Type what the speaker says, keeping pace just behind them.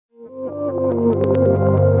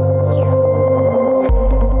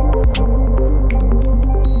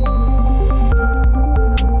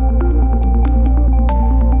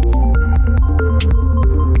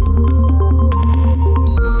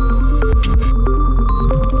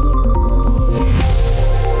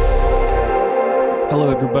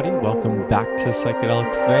back to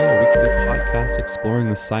Psychedelics Today, a weekly podcast exploring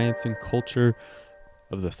the science and culture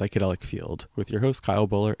of the psychedelic field with your hosts Kyle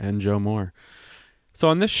Buller and Joe Moore. So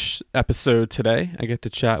on this episode today, I get to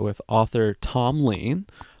chat with author Tom Lane.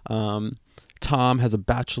 Tom has a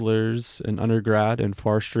bachelor's and undergrad in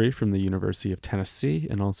forestry from the University of Tennessee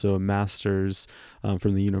and also a master's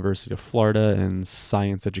from the University of Florida in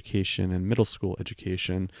science education and middle school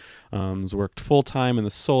education. He's worked full-time in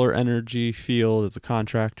the solar energy field as a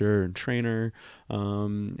contractor and trainer,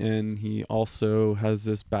 and he also has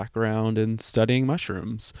this background in studying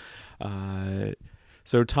mushrooms.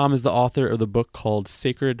 So Tom is the author of the book called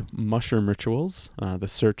Sacred Mushroom Rituals, The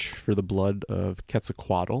Search for the Blood of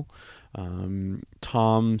Quetzalcoatl.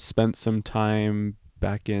 Tom spent some time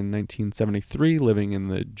back in 1973 living in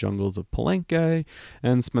the jungles of Palenque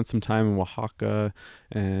and spent some time in Oaxaca,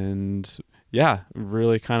 and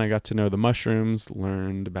really kind of got to know the mushrooms,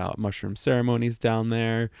 learned about mushroom ceremonies down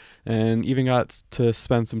there, and even got to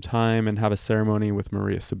spend some time and have a ceremony with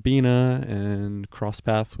Maria Sabina and cross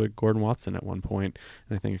paths with Gordon Watson at one point,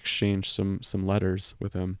 and I think exchanged some letters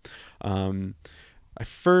with him. I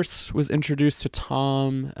first was introduced to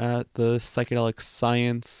Tom at the Psychedelic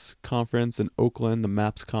Science Conference in Oakland, the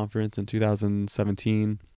MAPS conference in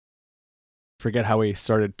 2017. Forget how we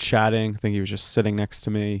started chatting. I think he was just sitting next to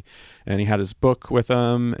me and he had his book with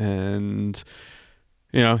him, and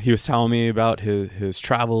he was telling me about his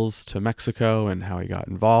travels to Mexico and how he got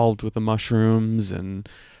involved with the mushrooms, and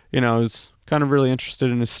I was kind of really interested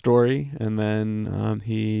in his story. And then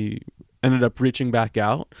he ended up reaching back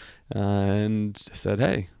out and said,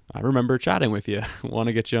 "Hey, I remember chatting with you. I want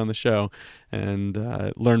to get you on the show and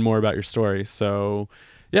learn more about your story." So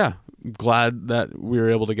glad that we were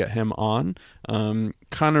able to get him on.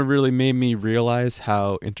 Kind of really made me realize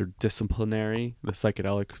how interdisciplinary the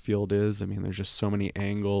psychedelic field is. I mean, there's just so many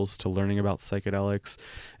angles to learning about psychedelics,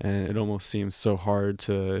 and it almost seems so hard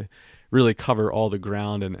to really cover all the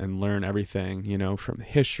ground and learn everything, from the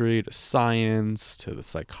history to science to the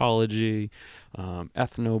psychology,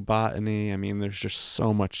 ethnobotany. I mean, there's just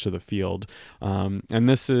so much to the field. And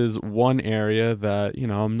this is one area that,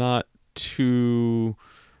 I'm not too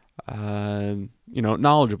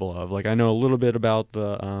knowledgeable of. Like, I know a little bit about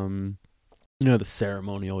the the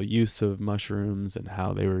ceremonial use of mushrooms and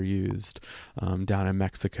how they were used down in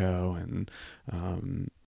Mexico, and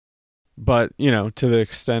but to the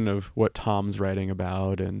extent of what Tom's writing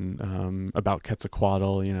about and about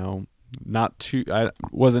Quetzalcoatl, not too. I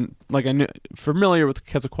wasn't I knew familiar with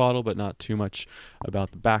Quetzalcoatl, but not too much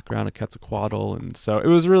about the background of Quetzalcoatl, and so it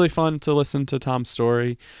was really fun to listen to Tom's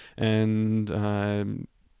story and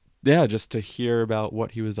just to hear about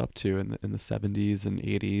what he was up to in the 70s and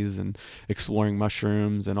 80s and exploring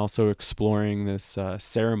mushrooms, and also exploring this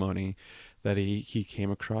ceremony that he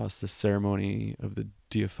came across, the ceremony of the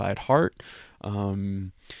Deified heart.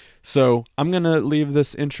 So I'm going to leave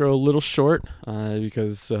this intro a little short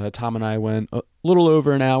because Tom and I went a little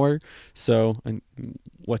over an hour, so I'll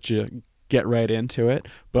let you get right into it.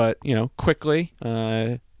 But, quickly,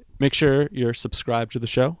 make sure you're subscribed to the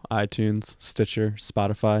show, iTunes, Stitcher,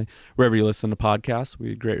 Spotify, wherever you listen to podcasts.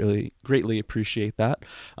 We greatly appreciate that.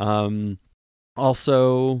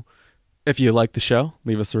 Also, if you like the show,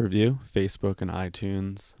 leave us a review. Facebook and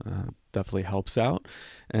iTunes definitely helps out.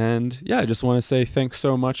 And I just want to say thanks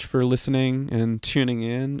so much for listening and tuning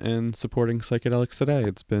in and supporting Psychedelics Today.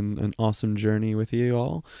 It's been an awesome journey with you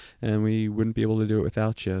all, and we wouldn't be able to do it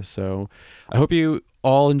without you. So I hope you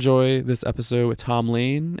all enjoy this episode with Tom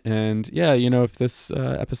Lane. And if this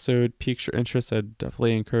episode piques your interest, I'd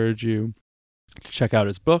definitely encourage you to check out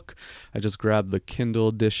his book. I just grabbed the Kindle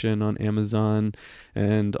edition on Amazon,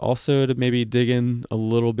 and also to maybe dig in a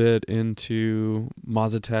little bit into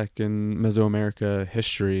Mazatec and Mesoamerica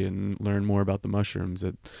history and learn more about the mushrooms.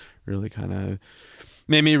 It really kind of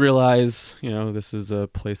made me realize, this is a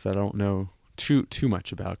place I don't know too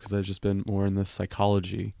much about, because I've just been more in the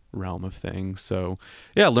psychology realm of things. So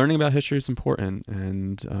learning about history is important,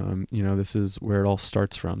 and this is where it all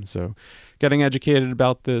starts from. So getting educated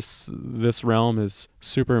about this realm is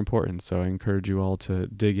super important. So I encourage you all to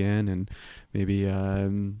dig in and maybe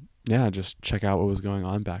just check out what was going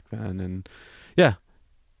on back then. And all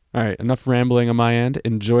right, enough rambling on my end.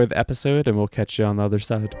 Enjoy the episode, and we'll catch you on the other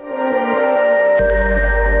side.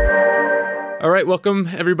 All right, welcome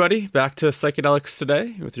everybody back to Psychedelics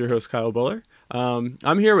Today with your host Kyle Buller.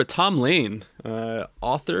 I'm here with Tom Lane,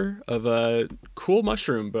 author of a cool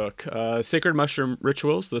mushroom book, Sacred Mushroom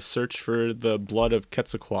Rituals, The Search for the Blood of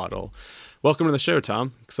Quetzalcoatl. Welcome to the show,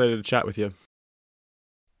 Tom. Excited to chat with you.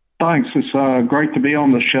 Thanks. It's great to be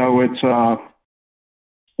on the show. It's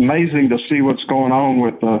amazing to see what's going on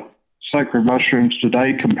with the sacred mushrooms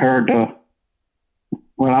today compared to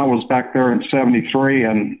when I was back there in 73,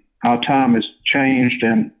 and how time has changed,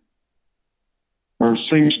 and there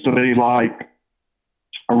seems to be like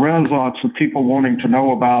a renaissance of people wanting to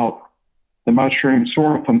know about the mushroom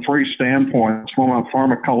sort of from three standpoints. From a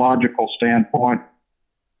pharmacological standpoint,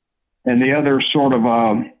 and the other sort of,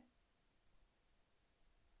 I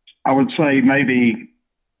would say maybe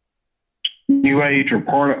New Age or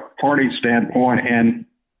party standpoint. And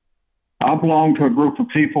I belong to a group of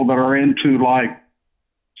people that are into like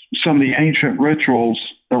some of the ancient rituals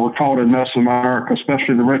that were taught in Mesoamerica,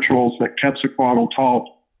 especially the rituals that Quetzalcoatl taught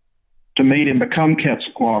to meet and become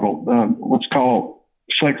Quetzalcoatl, what's called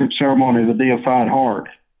sacred ceremony of the deified heart.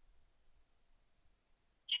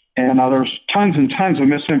 And there's tons and tons of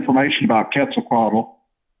misinformation about Quetzalcoatl.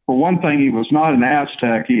 For one thing, he was not an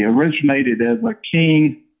Aztec. He originated as a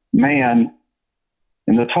king man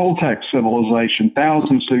in the Toltec civilization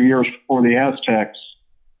thousands of years before the Aztecs.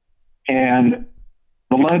 And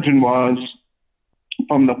the legend was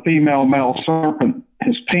from the female male serpent,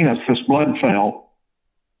 his penis, this blood fell.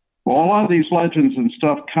 Well, a lot of these legends and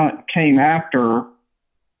stuff came after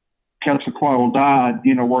Quetzalcoatl died,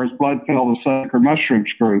 where his blood fell to the sacred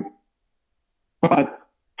mushrooms group. But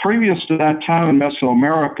previous to that time in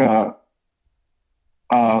Mesoamerica,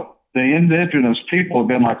 the indigenous people have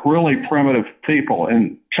been like really primitive people.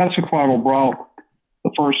 And Quetzalcoatl brought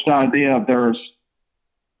the first idea of there's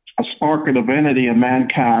a spark of divinity in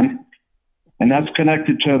mankind, and that's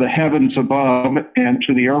connected to the heavens above and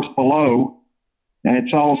to the earth below. And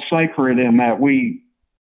it's all sacred in that we,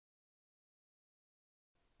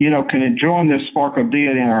 can enjoy this spark of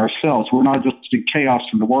deity in ourselves. We're not just in chaos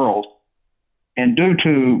in the world. And due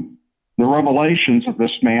to the revelations of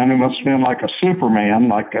this man, who must have been like a Superman,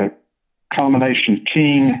 like a combination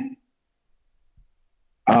king,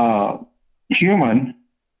 human,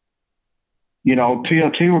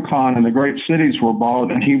 Teotihuacan and the great cities were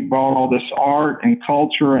bought, and he brought all this art and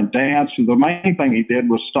culture and dance. And the main thing he did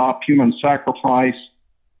was stop human sacrifice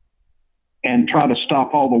and try to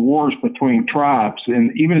stop all the wars between tribes.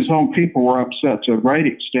 And even his own people were upset to a great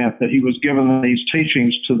extent that he was giving these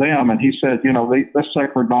teachings to them. And he said, this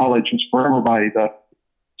sacred knowledge is for everybody, the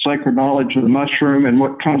sacred knowledge of the mushroom and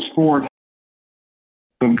what comes forth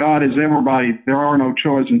of God is everybody. There are no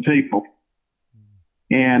chosen people.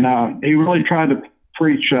 And he really tried to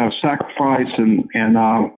preach sacrifice and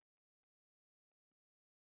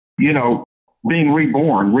being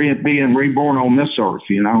reborn, being reborn on this earth,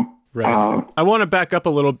 Right. I want to back up a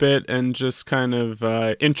little bit and just kind of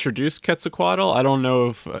introduce Quetzalcoatl. I don't know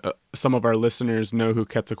if some of our listeners know who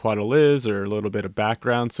Quetzalcoatl is or a little bit of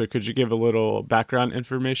background. So could you give a little background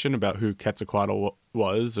information about who Quetzalcoatl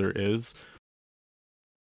was or is?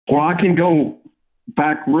 Well, I can go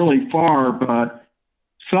back really far, but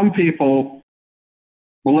some people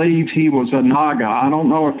believe he was a Naga. I don't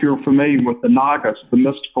know if you're familiar with the Nagas, the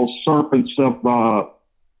mystical serpents of,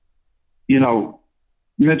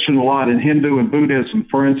 mentioned a lot in Hindu and Buddhism.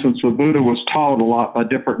 For instance, the Buddha was taught a lot by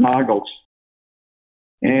different Nagas.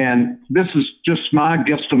 And this is just my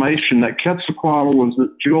guesstimation that Quetzalcoatl was a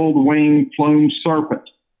jeweled winged plumed serpent.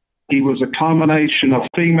 He was a combination of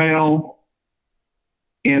female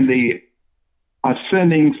in the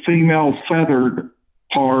ascending female feathered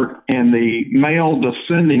part and the male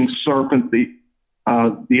descending serpent,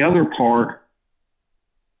 the other part.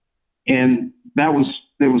 And there was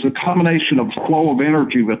a combination of flow of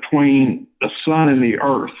energy between the sun and the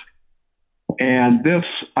earth. And this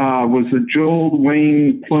was a jeweled,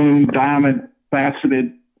 winged, plumed, diamond,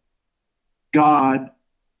 faceted god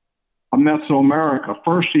of Mesoamerica.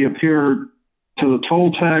 First, he appeared to the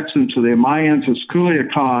Toltecs and to the Mayans as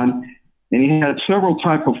Culiacan, and he had several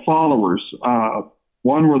types of followers.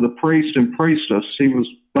 One were the priest and priestess. He was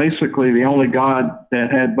basically the only god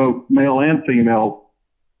that had both male and female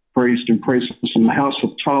priest and priestess in the house of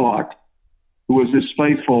Tlaloc, who was his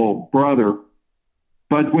faithful brother.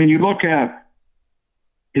 But when you look at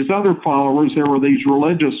his other followers, there were these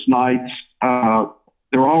religious knights.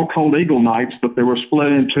 They were all called Eagle Knights, but they were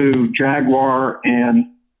split into jaguar and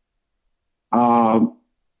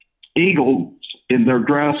eagles in their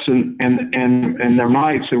dress and their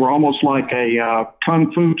knights. They were almost like a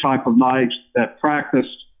kung fu type of knights that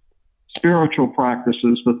practiced spiritual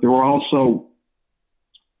practices, but they were also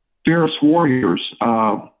fierce warriors.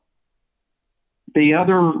 The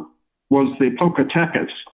other was the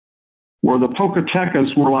Pocatecas, where the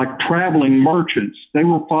Pocatecas were like traveling merchants. They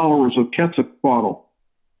were followers of Quetzalcoatl.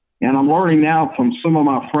 And I'm learning now from some of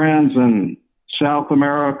my friends in South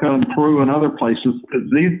America and Peru and other places,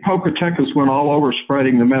 these Pocatecas went all over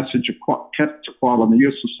spreading the message of Quetzalcoatl and the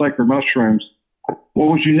use of sacred mushrooms. What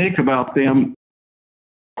was unique about them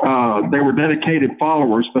they were dedicated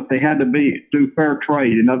followers, but they had to do fair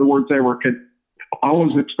trade. In other words, they were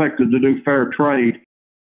always expected to do fair trade.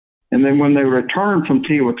 And then when they returned from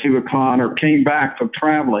Teotihuacan or came back from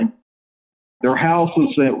traveling, their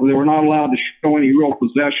houses, they were not allowed to show any real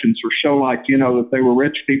possessions or show that they were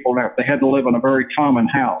rich people. They had to live in a very common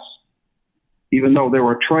house. Even though they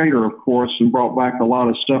were a trader, of course, and brought back a lot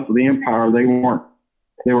of stuff for the empire, they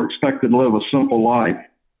were expected to live a simple life.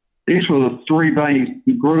 These were the three main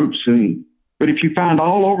groups. But if you find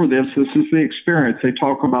all over this is the experience. They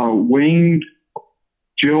talk about winged,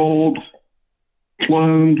 jeweled,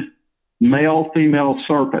 plumed, male, female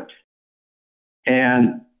serpent.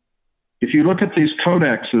 And if you look at these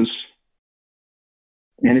codexes,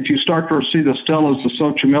 and if you start to see the stelas of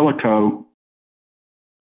Xochimilco,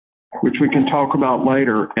 which we can talk about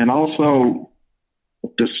later, and also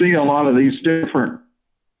to see a lot of these different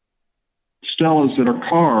stelas that are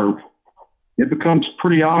carved, it becomes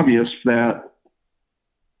pretty obvious that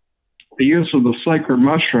the use of the sacred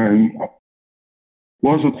mushroom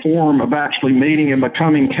was a form of actually meeting and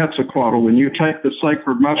becoming Quetzalcoatl. When you take the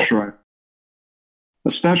sacred mushroom,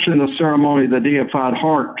 especially in the ceremony of the deified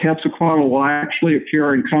heart, Quetzalcoatl will actually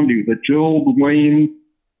appear and come to you. The jeweled winged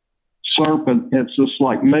serpent, it's just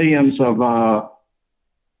like millions of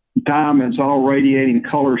diamonds all radiating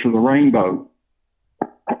colors of the rainbow.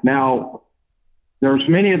 Now, there's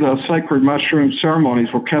many of the sacred mushroom ceremonies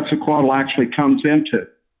where Quetzalcoatl actually comes into.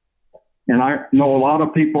 And I know a lot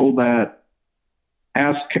of people that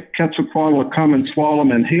ask Quetzalcoatl to come and swallow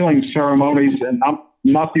them in healing ceremonies, and I'm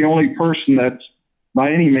not the only person that's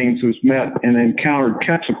by any means who's met and encountered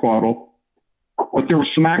Quetzalcoatl, but there were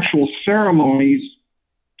some actual ceremonies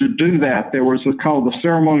to do that. There was called the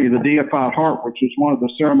ceremony of the deified heart, which was one of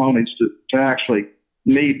the ceremonies to actually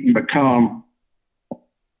meet and become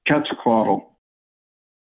Quetzalcoatl.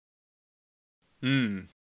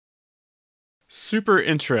 Super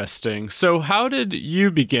interesting. So how did you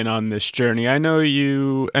begin on this journey? I know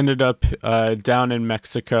you ended up down in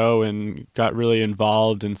Mexico and got really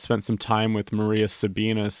involved and spent some time with Maria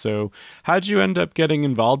Sabina. So how did you end up getting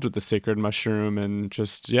involved with the sacred mushroom and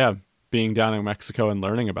just, being down in Mexico and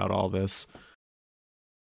learning about all this?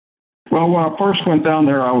 Well, when I first went down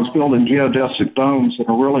there, I was building geodesic domes in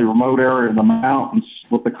a really remote area in the mountains,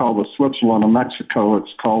 what they call the Switzerland of Mexico.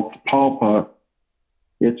 It's called Tapalpa.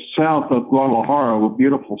 It's south of Guadalajara, a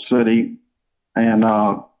beautiful city, and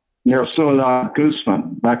near Ciudad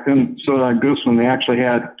Guzman. Back then, Ciudad Guzman, they actually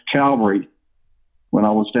had cavalry when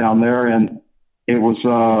I was down there, and it was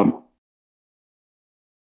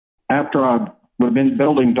after we'd been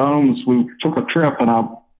building domes, we took a trip, and I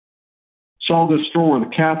saw this store where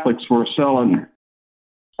the Catholics were selling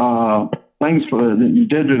things for the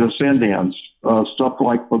indigenous Indians, stuff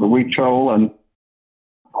like for the Huichol and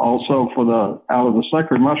also for out of the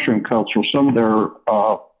sacred mushroom culture, some of their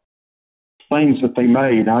things that they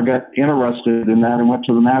made. I got interested in that and went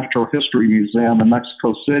to the Natural History Museum in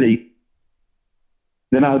Mexico City.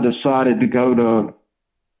 Then I decided to go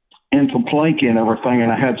into planking and everything,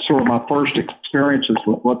 and I had sort of my first experiences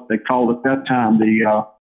with what they called at that time the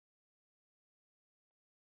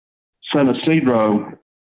San Isidro,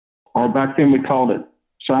 or back then we called it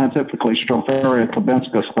scientifically Stropharia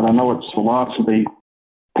cubensis, but I know it's Philosophy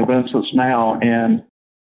cubensis now, and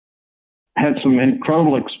had some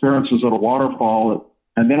incredible experiences at a waterfall.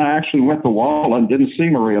 And then I actually went to Wall and didn't see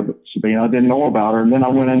Maria Sabina. I didn't know about her. And then I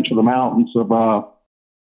went into the mountains of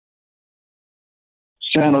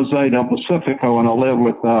San Jose del Pacifico, and I lived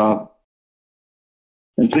with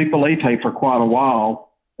in Zipolite for quite a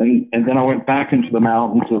while. And then I went back into the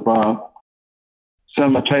mountains of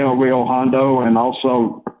San Mateo, Rio Hondo, and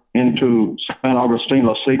also into San Agustin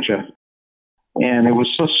La Silla. And it was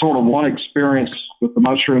just sort of one experience with the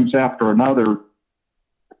mushrooms after another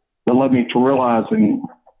that led me to realizing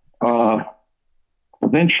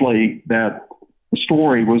eventually that the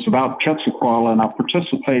story was about Quetzalcoatl, and I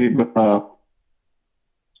participated with a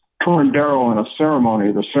curandero in the ceremony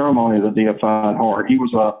of the deified heart. He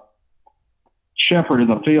was a shepherd in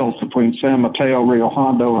the fields between San Mateo, Rio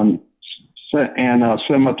Hondo, and San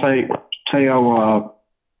Mateo,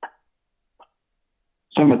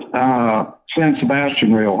 San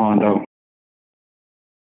Sebastian, Rio Hondo.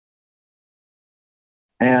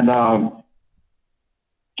 And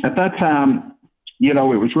at that time, it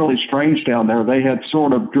was really strange down there. They had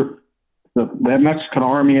sort of the Mexican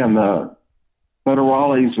army and the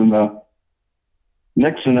federales and the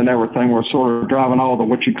Nixon and everything were sort of driving all the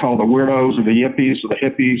what you call the weirdos or the yippies or the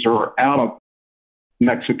hippies or out of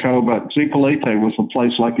Mexico. But Zipolite was a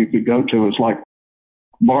place like you could go to. It's like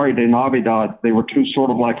Barrio de Navidad. They were two sort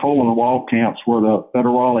of like hole-in-the-wall camps where the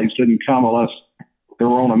federales didn't come unless they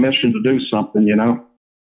were on a mission to do something, you know.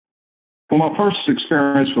 Well, my first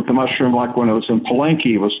experience with the mushroom, like when it was in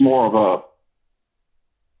Palenque, was more of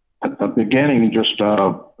at the beginning, just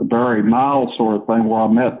a very mild sort of thing where I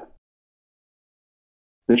met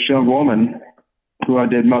this young woman who I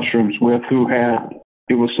did mushrooms with,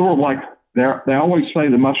 it was sort of like, they always say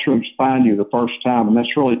the mushrooms find you the first time, and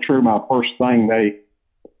that's really true. My first thing, they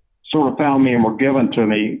sort of found me and were given to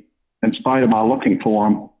me in spite of my looking for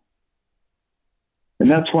them. And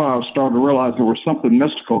that's why I started to realize there was something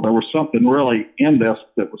mystical. There was something really in this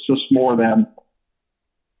that was just more than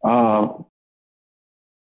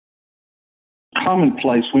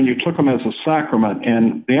commonplace when you took them as a sacrament.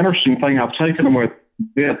 And the interesting thing, I've taken them with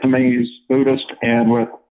Vietnamese Buddhist and with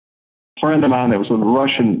a friend of mine that was a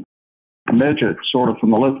Russian midget, sort of from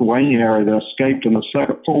the Lithuania area, that escaped in the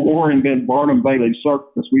Second World War and then Barnum Bailey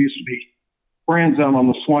Circus. We used to be friends out on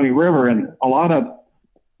the Swanee River, and a lot of,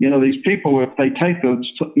 you know, these people, if they take the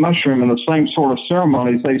mushroom in the same sort of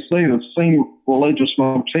ceremonies, they see the same religious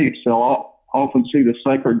motifs. They'll often see the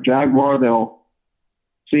sacred jaguar. They'll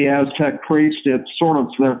see Aztec priest. It's sort of,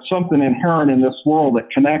 there's something inherent in this world that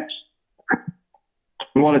connects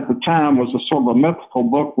what at the time was a sort of a mythical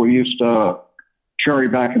book we used to carry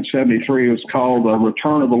back in 73. It was called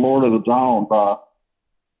Return of the Lord of the Dawn by, I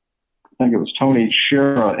think it was Tony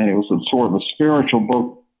Shera, and it was a sort of a spiritual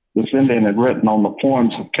book this Indian had written on the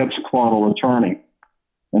poems of Quetzalcoatl returning.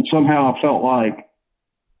 And somehow I felt like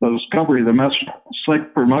the discovery of the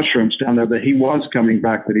sacred mushrooms down there, that he was coming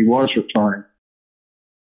back, that he was returning.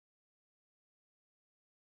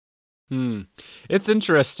 It's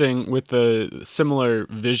interesting with the similar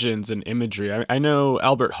visions and imagery. I know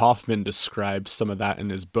Albert Hoffman describes some of that in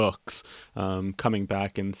his books, coming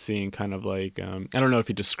back and seeing kind of like, I don't know if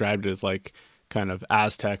he described it as like kind of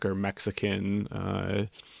Aztec or Mexican,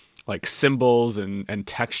 like symbols and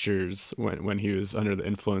textures when he was under the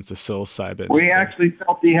influence of psilocybin. We actually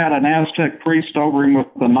felt he had an Aztec priest over him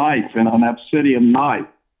with the knife, and an obsidian knife.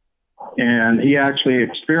 And he actually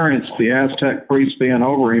experienced the Aztec priest being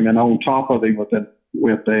over him and on top of him with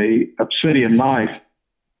a obsidian knife.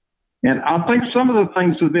 And I think some of the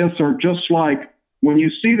things of this are just like when you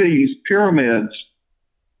see these pyramids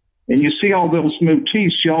and you see all those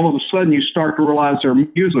motifs, all of a sudden you start to realize they're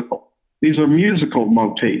musical. These are musical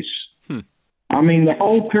motifs. I mean, the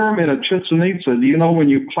whole pyramid of Chichen Itza, do you know when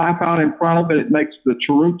you clap out in front of it, it makes the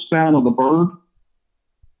chirrut sound of the bird?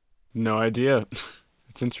 No idea.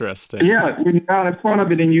 It's interesting. Yeah, when you're out in front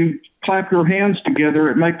of it and you clap your hands together,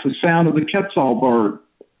 it makes the sound of the Quetzal bird.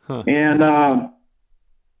 And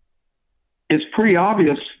it's pretty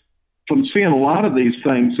obvious from seeing a lot of these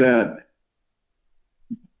things that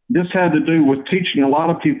this had to do with teaching a lot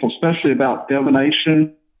of people, especially about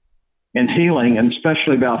divination and healing, and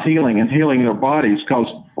especially about healing their bodies, because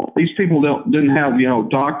these people didn't have, you know,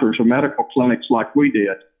 doctors or medical clinics like we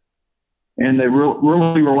did. And they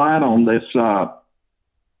really relied on this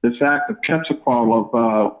act of Quetzalcoatl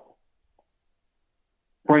of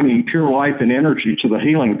bringing pure life and energy to the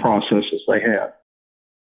healing processes they had.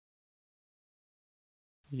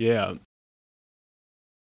 Yeah.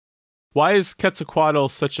 Why is Quetzalcoatl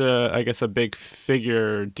such a big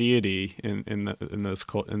figure deity in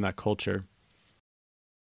that culture?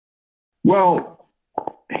 Well,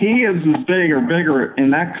 he is as big or bigger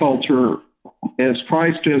in that culture as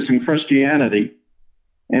Christ is in Christianity.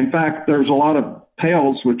 In fact, there's a lot of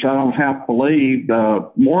tales, which I don't half believe.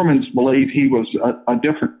 The Mormons believe he was a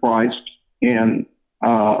different Christ in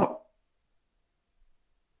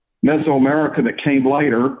Mesoamerica that came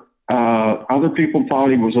later. Other people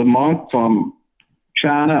thought he was a monk from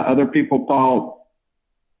China. Other people thought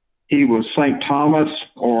he was St. Thomas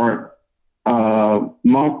or a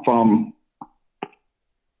monk from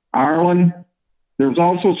Ireland. There's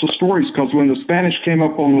all sorts of stories, because when the Spanish came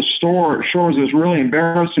up on the shores, it was really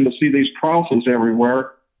embarrassing to see these crosses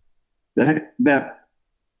everywhere that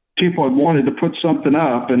people had wanted to put something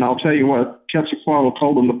up. And I'll tell you what, Quetzalcoatl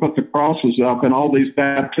told them to put the crosses up and all these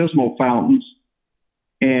baptismal fountains.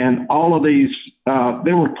 And all of these,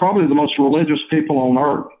 they were probably the most religious people on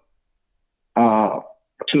earth,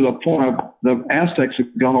 to the point of the Aztecs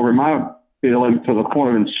had gone over my feeling to the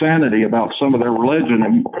point of insanity about some of their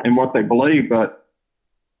religion and what they believe. But,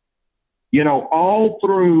 you know, all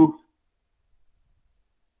through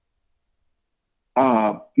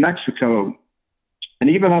Mexico, and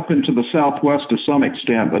even up into the Southwest to some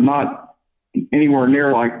extent, but not anywhere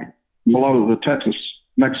near like below the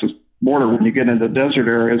Texas-Mexico border when you get into desert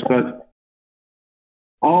areas, but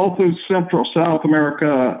all through Central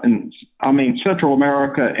America and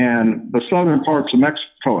the southern parts of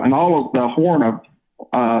Mexico and all of the Horn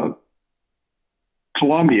of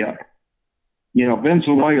Colombia,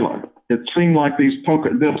 Venezuela. It seemed like this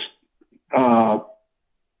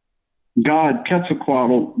god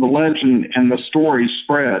Quetzalcoatl, the legend and the stories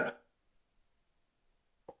spread.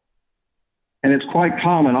 And it's quite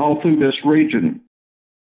common all through this region.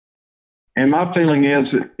 And my feeling is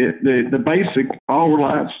the basic all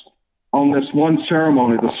relies on this one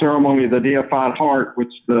ceremony, the ceremony of the deified heart,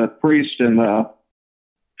 which the priest and the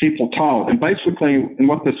people taught. And basically,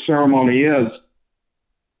 what this ceremony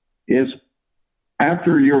is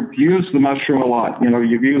after you've used the mushroom a lot,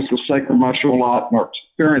 you've used the sacred mushroom a lot and are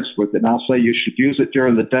experienced with it, and I'll say you should use it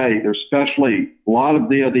during the day. There's especially a lot of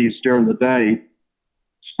deities during the day,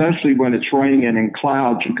 especially when it's raining and in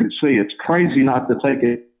clouds, you can see. It's crazy not to take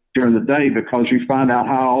it during the day because you find out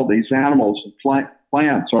how all these animals and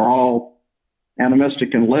plants are all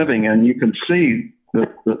animistic and living, and you can see the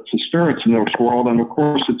spirits in this world, and of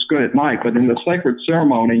course it's good at night. But in the sacred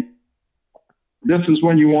ceremony, this is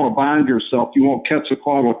when you want to bind yourself. You want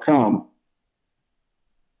Quetzalcoatl to come.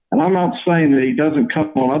 And I'm not saying that he doesn't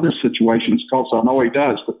come on other situations, because I know he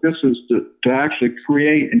does, but this is to actually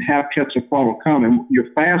create and have Quetzalcoatl come. And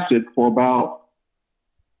you're fasted for about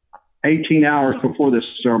 18 hours before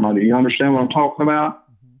this ceremony. You understand what I'm talking about?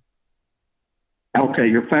 Mm-hmm. Okay,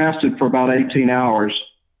 you're fasted for about 18 hours.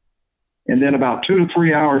 And then about 2 to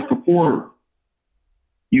 3 hours before,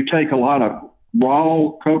 you take a lot of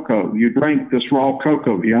raw cocoa. You drink this raw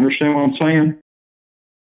cocoa. Do you understand what I'm saying?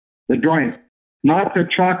 The drink. Not the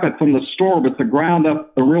chocolate from the store, but the ground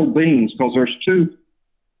up, the real beans, because there's two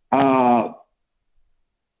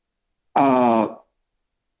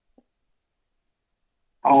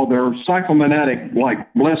they're psychomimetic,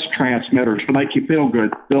 like bliss transmitters to make you feel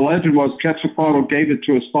good. The legend was Quetzalcoatl gave it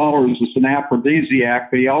to his followers as an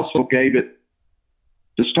aphrodisiac, but he also gave it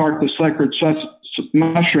to start the sacred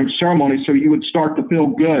mushroom ceremony so you would start to feel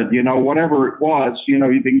good, whatever it was.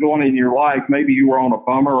 You've been going in your life, maybe you were on a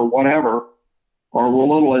bummer or whatever, or were a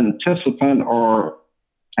little anticipant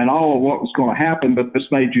and all of what was going to happen, but this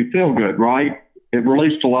made you feel good, right? It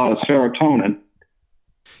released a lot of serotonin.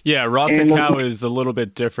 Yeah, raw cacao is a little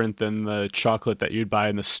bit different than the chocolate that you'd buy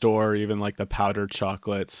in the store, even like the powdered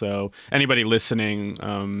chocolate. So anybody listening,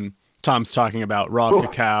 Tom's talking about raw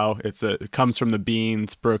cacao. It comes from the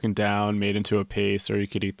beans, broken down, made into a paste, or you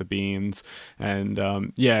could eat the beans. And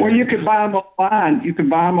well, you could buy them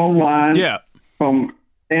online. Yeah.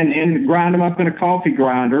 And grind them up in a coffee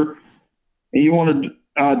grinder. And you want to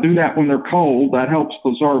do that when they're cold. That helps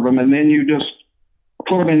preserve them. And then you just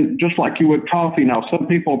put them in just like you would coffee. Now, some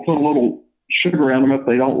people put a little sugar in them if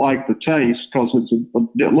they don't like the taste, because it's a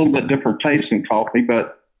little bit different taste in coffee.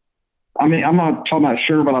 But, I mean, I'm not talking about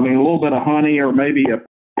sugar, but I mean a little bit of honey or maybe a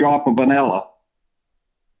drop of vanilla.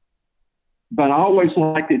 But I always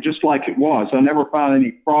liked it just like it was. I never found any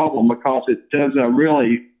problem because it does a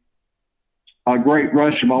great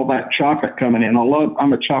rush of all that chocolate coming in.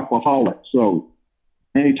 I'm a chocoholic, so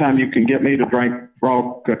anytime you can get me to drink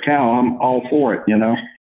raw cacao, I'm all for it,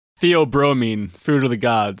 Theobromine, food of the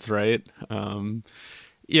gods, right?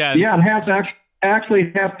 Yeah. Yeah, it has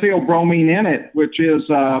actually has theobromine in it, which is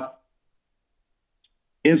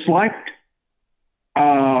it's like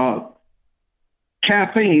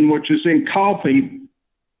caffeine, which is in coffee,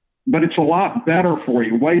 but it's a lot better for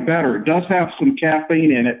you, way better. It does have some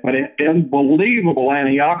caffeine in it, but it's unbelievable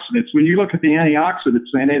antioxidants. When you look at the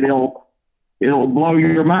antioxidants in it, it'll blow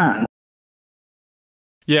your mind.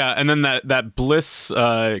 Yeah, and then that bliss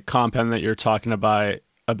compound that you're talking about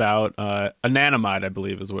anandamide, I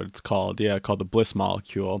believe is what it's called. Yeah, called the bliss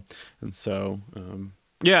molecule. And so,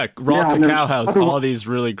 raw cacao has all these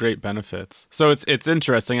really great benefits. So it's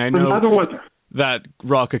interesting. I know that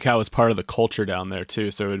raw cacao is part of the culture down there too.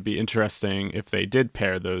 So it would be interesting if they did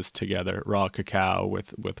pair those together, raw cacao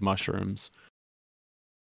with mushrooms.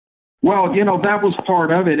 Well, that was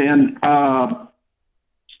part of it. And,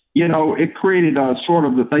 it created a sort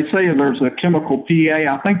of, they say there's a chemical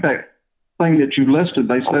PA. I think that thing that you listed,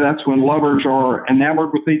 they say that's when lovers are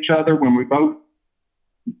enamored with each other, when we both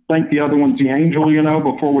think the other one's the angel,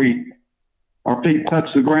 before our feet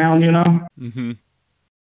touch the ground, Mm-hmm.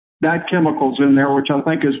 That chemical's in there, which I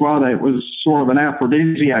think is why it was sort of an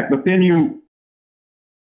aphrodisiac. But then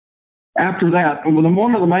after that,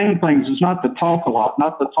 one of the main things is not to talk a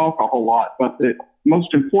whole lot, but the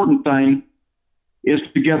most important thing is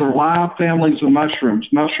to gather live families of mushrooms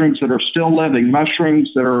that are still living,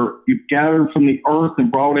 mushrooms that you've gathered from the earth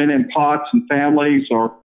and brought in pots and families,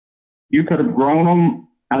 or you could have grown them.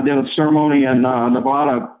 I did a ceremony in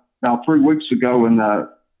Nevada about 3 weeks ago in the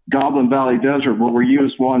Goblin Valley Desert where we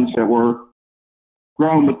used ones that were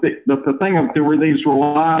grown. But the thing of there were these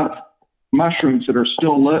live mushrooms that are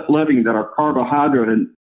still living, that are carbohydrate, and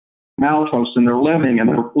Malthus, and they're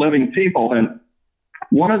living people. And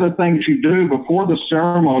one of the things you do before the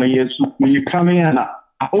ceremony is when you come in,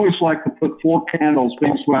 I always like to put 4 candles,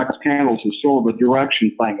 beeswax candles, as sort of a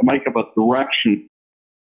direction thing, to make up a direction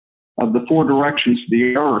of the 4 directions of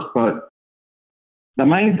the earth. But the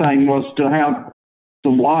main thing was to have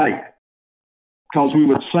some light, because we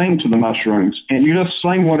would sing to the mushrooms, and you just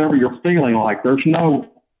sing whatever you're feeling like. There's no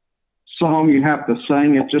song you have to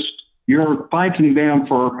sing. It's just you're thanking them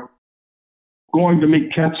for going to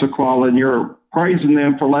meet Quetzalcoatl, and you're praising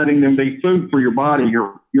them for letting them be food for your body.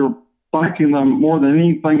 You're thanking them more than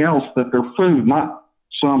anything else that they're food, not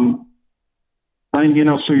some thing,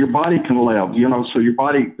 so your body can live, so your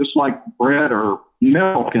body, just like bread or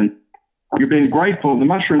milk, and you're being grateful. The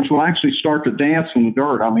mushrooms will actually start to dance in the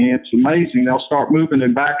dirt. I mean, it's amazing. They'll start moving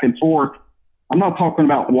them back and forth. I'm not talking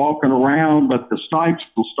about walking around, but the stipes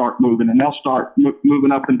will start moving, and they'll start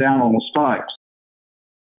moving up and down on the stipes.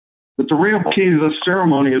 But the real key to this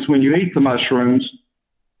ceremony is when you eat the mushrooms,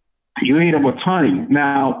 you eat them with honey.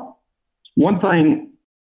 Now, one thing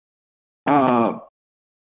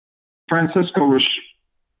Francisco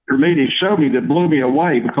Ramirez showed me that blew me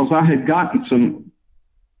away, because I had gotten some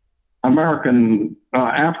African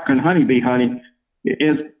honeybee honey,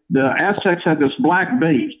 is the Aztecs had this black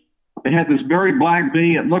bee. They had this very black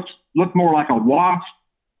bee. It looked more like a wasp,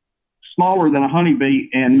 smaller than a honeybee,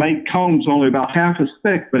 and made combs only about half as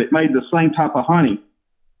thick, but it made the same type of honey.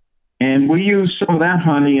 And we used some of that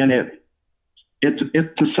honey, and it's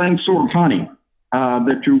the same sort of honey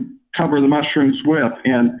that you cover the mushrooms with.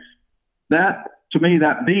 And that, to me,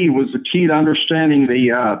 that bee was the key to understanding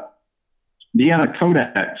the Vienna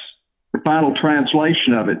Codex, the final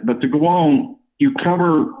translation of it. But to go on, you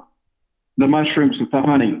cover the mushrooms with the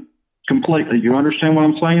honey completely. You understand what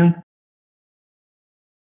I'm saying?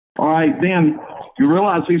 All right, then you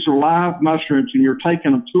realize these are live mushrooms, and you're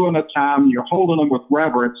taking them 2 at a time, and you're holding them with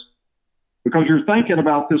reverence, because you're thinking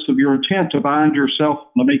about this of your intent to bind yourself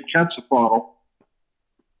to meet Quetzalcoatl.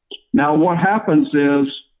 Now, what happens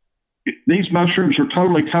is these mushrooms are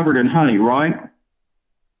totally covered in honey, right?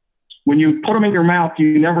 When you put them in your mouth,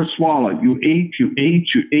 you never swallow. You eat, you eat,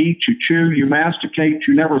 you eat, you chew, you masticate,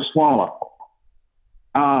 you never swallow.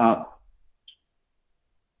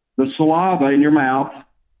 The saliva in your mouth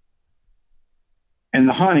and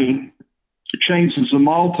the honey changes the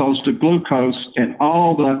maltose to glucose, and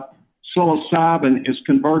all the psilocybin is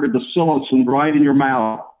converted to psilocin right in your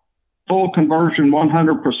mouth. Full conversion,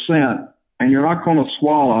 100%, and you're not going to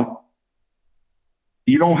swallow.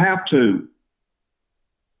 You don't have to.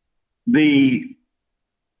 The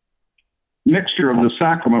mixture of the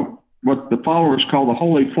sacrament, what the followers call the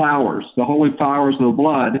holy flowers of the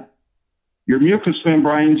blood, your mucous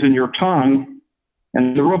membranes in your tongue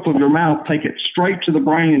and the roof of your mouth take it straight to the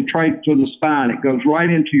brain and straight to the spine. It goes right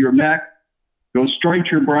into your neck, goes straight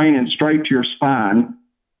to your brain and straight to your spine.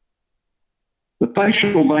 The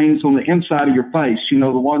facial veins on the inside of your face, the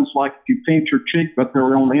ones like if you pinch your cheek, but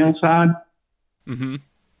they're on the inside. Mm-hmm.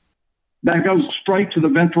 That goes straight to the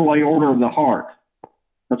ventral aorta of the heart.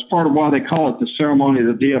 That's part of why they call it the ceremony of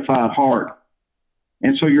the deified heart.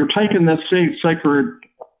 And so you're taking this sacred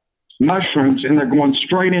mushrooms, and they're going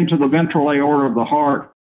straight into the ventral aorta of the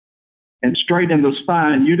heart and straight in the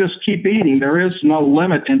spine. You just keep eating. There is no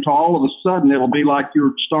limit until all of a sudden it'll be like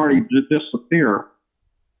you're starting to disappear.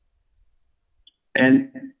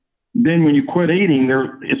 And then when you quit eating,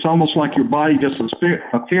 it's almost like your body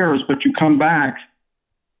disappears, but you come back.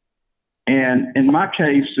 And in my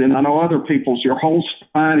case, and I know other people's, your whole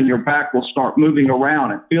spine and your back will start moving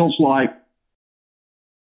around. It feels like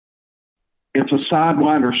it's a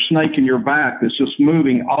sidewinder snake in your back that's just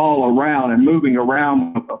moving all around and moving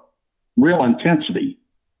around with a real intensity.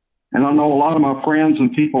 And I know a lot of my friends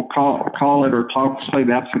and people call it or say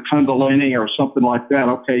that's a kundalini or something like that.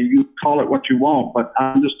 Okay, you call it what you want, but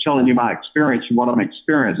I'm just telling you my experience and what I'm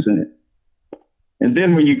experiencing it. And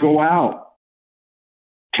then when you go out,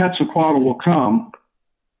 Quetzalcoatl will come.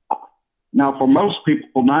 Now, for most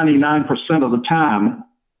people, 99% of the time,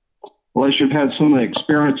 unless you've had some of the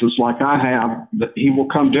experiences like I have, that he will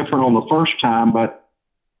come different on the first time, but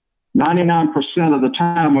 99% of the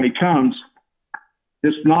time when he comes,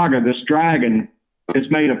 this Naga, this dragon, is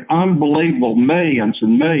made of unbelievable millions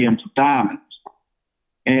and millions of diamonds.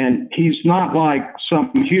 And he's not like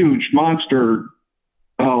some huge monster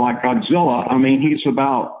like Godzilla. I mean, he's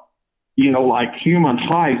about, like human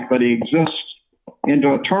height, but he exists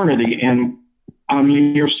into eternity. And I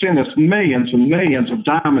mean, you're seeing this millions and millions of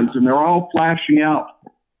diamonds, and they're all flashing out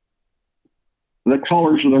the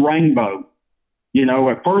colors of the rainbow.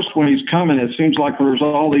 At first when he's coming, it seems like there's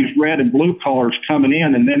all these red and blue colors coming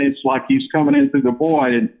in, and then it's like he's coming in through the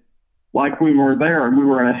void, and like we were there and we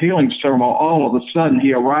were in a healing ceremony. All of a sudden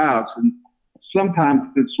he arrives, and sometimes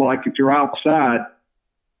it's like if you're outside,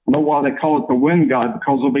 I know why they call it the wind god,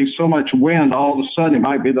 because there'll be so much wind all of a sudden. It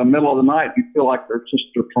might be the middle of the night. You feel like there's just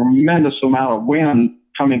a tremendous amount of wind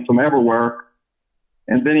coming from everywhere.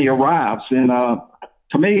 And then he arrives. And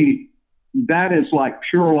to me, that is like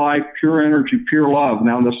pure life, pure energy, pure love.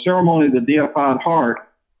 Now, in the ceremony of the deified heart,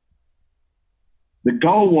 the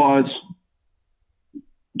goal was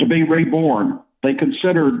to be reborn. They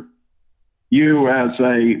considered you as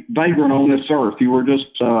a vagrant on this earth. You were just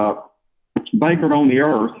vagrant on the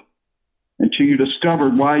earth until you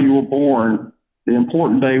discovered why you were born. The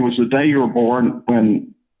important day was the day you were born,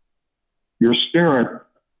 when your spirit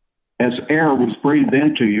as air was breathed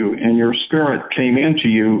into you, and your spirit came into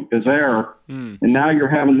you as air. And now you're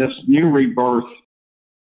having this new rebirth,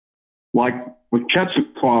 like with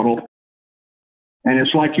Quetzalcoatl. And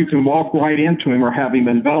it's like you can walk right into him or have him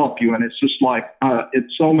envelop you. And it's just like,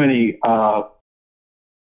 it's so many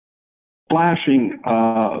flashing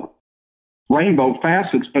rainbow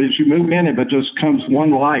facets, but as you move in it just comes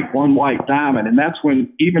one light, one white diamond. And that's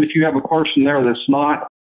when, even if you have a person there that's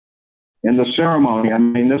not in the ceremony, I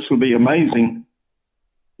mean, this would be amazing.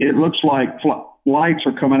 It looks like lights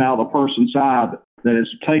are coming out of the person's eye that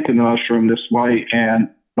is taking the mushroom this way, and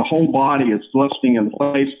the whole body is glistening and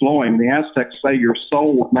the face glowing. The Aztecs say your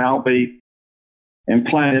soul will now be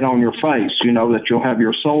implanted on your face, you know, that you'll have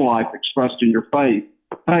your soul life expressed in your face.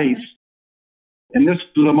 And this is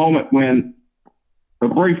the moment when, a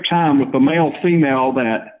brief time with the male-female,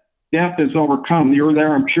 that death is overcome. You're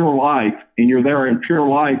there in pure life, and you're there in pure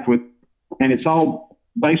life with, and it's all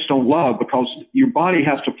based on love, because your body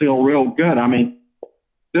has to feel real good. I mean,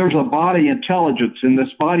 there's a body intelligence, and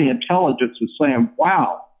this body intelligence is saying,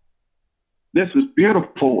 wow, this is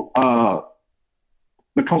beautiful,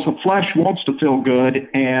 because the flesh wants to feel good,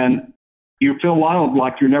 and you feel loved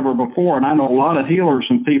like you're never before. And I know a lot of healers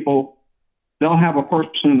and people, they'll have a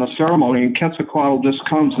person in the ceremony, and Quetzalcoatl just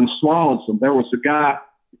comes and swallows them. There was a guy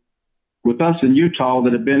with us in Utah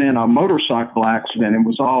that had been in a motorcycle accident and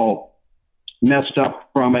was all messed up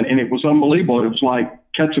from it, and it was unbelievable. It was like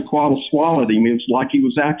Quetzalcoatl swallowed him. It was like he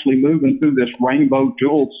was actually moving through this rainbow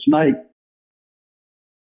jeweled snake,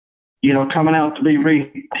 you know, coming out to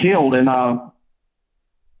be healed. And I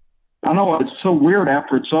know it's so weird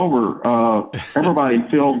after it's over. Everybody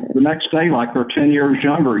feels the next day like they're 10 years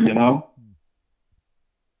younger, you know.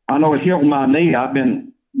 I know it healed my knee. I've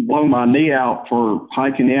been blown my knee out for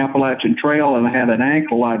hiking the Appalachian Trail, and I had an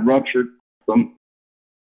ankle I'd ruptured from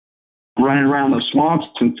running around the swamps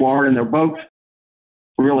in Florida, and they're both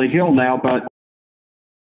really healed now. But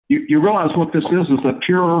you realize what this is a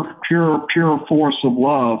pure force of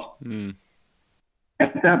love.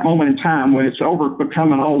 At that moment in time, when it's over,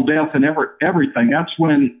 becoming old death and everything, that's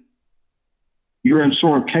when you're in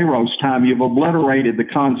sort of Kairos time. You've obliterated the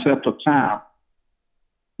concept of time.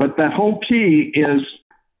 But that whole key is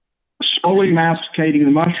slowly masticating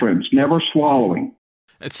the mushrooms, never swallowing.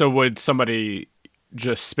 And so would somebody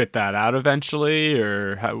just spit that out eventually,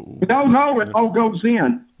 or how? No, it all goes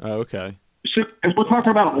in. Oh, okay. So if we're talking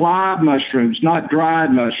about live mushrooms, not dried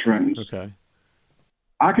mushrooms. Okay.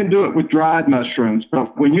 I can do it with dried mushrooms,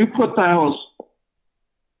 but when you put those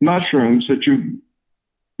mushrooms that you've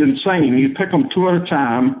been saying, you pick them two at a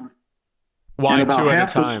time. Why two at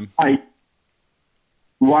a time?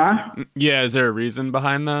 Why? Yeah, is there a reason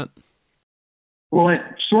behind that? Well, it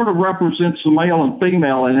sort of represents the male and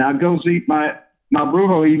female, and I go eat my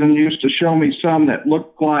brujo even used to show me some that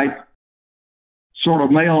looked like sort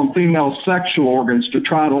of male and female sexual organs to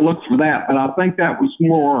try to look for that. But I think that was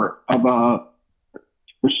more of a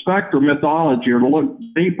respect or mythology, or to look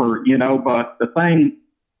deeper, you know. But the thing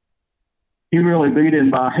he really beat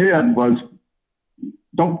in my head was,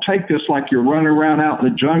 don't take this like you're running around out in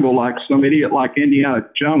the jungle like some idiot like Indiana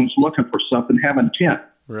Jones looking for something, have intent.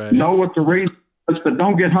 Right. Know what the reason is, but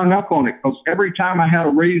don't get hung up on it, because every time I had a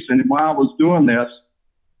reason why I was doing this,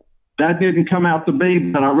 that didn't come out to be,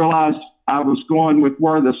 but I realized I was going with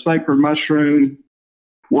where the sacred mushroom,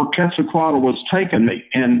 where Quetzalcoatl was taking me.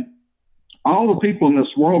 And all the people in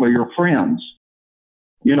this world are your friends.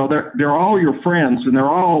 You know, they're all your friends, and they're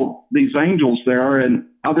all these angels there and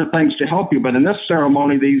other things to help you. But in this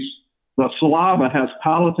ceremony, the saliva has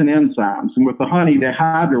palatin enzymes, and with the honey, they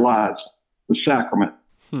hydrolyze the sacrament.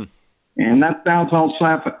 And that sounds all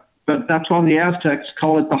sapphic, but that's why the Aztecs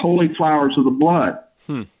call it the holy flowers of the blood.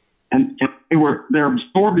 And they're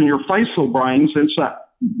absorbed in your facial veins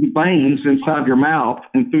inside your mouth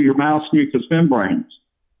and through your mouth's mucous membranes.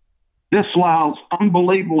 This allows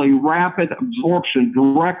unbelievably rapid absorption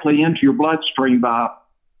directly into your bloodstream by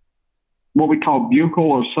what we call buccal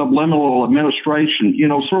or subliminal administration. You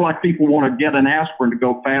know, sort of like people want to get an aspirin to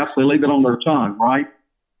go fast, they leave it on their tongue, right?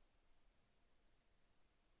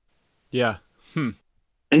 Yeah. And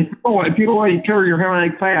if you want to cure your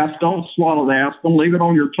headache fast, don't swallow the aspirin, leave it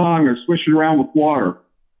on your tongue or swish it around with water.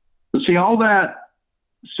 But see, all that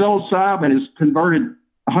psilocybin is converted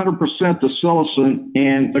 100% to psilocin,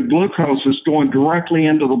 and the glucose is going directly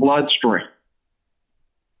into the bloodstream.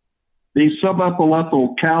 These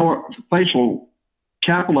subepileptical facial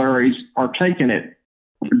capillaries are taking it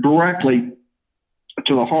directly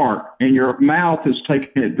to the heart, and your mouth is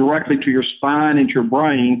taking it directly to your spine and your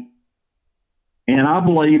brain. And I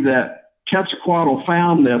believe that Quetzalcoatl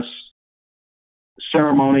found this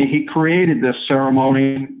ceremony. He created this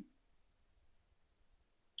ceremony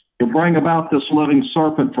to bring about this living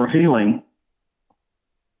serpent for healing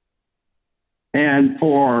and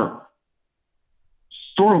for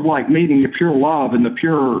sort of like meeting the pure love and the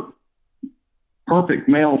pure, perfect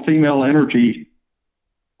male-female energy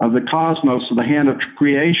of the cosmos, of the hand of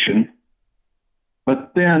creation.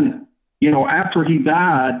 But then, you know, after he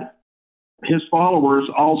died, his followers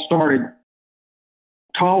all started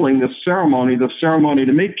calling this ceremony the ceremony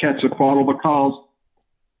to meet Quetzalcoatl, because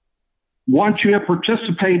once you have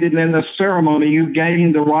participated in this ceremony, you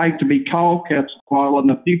gain the right to be called Quetzalcoatl, and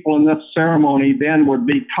the people in this ceremony then would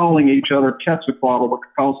be calling each other Quetzalcoatl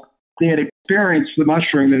because they had experienced the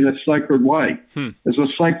mushroom in this sacred way. As a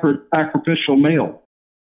sacred sacrificial meal.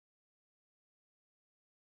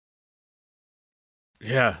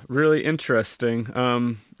 Yeah, really interesting.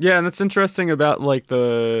 Yeah, and it's interesting about like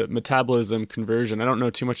the metabolism conversion. I don't know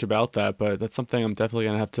too much about that, but that's something I'm definitely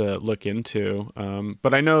gonna have to look into.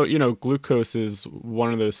 But I know, you know, glucose is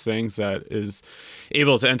one of those things that is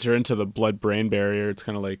able to enter into the blood-brain barrier. It's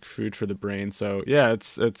kind of like food for the brain. So yeah,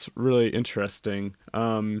 it's really interesting.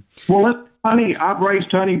 Well, it's honey. I've raised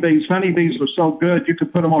honeybees. Honeybees are so good, you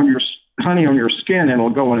could put them on your honey on your skin, and it'll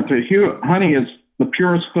go into you. Honey is the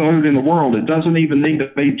purest food in the world. It doesn't even need to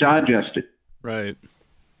be digested. Right.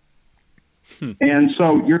 And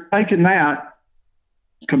so you're taking that,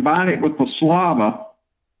 combine it with the saliva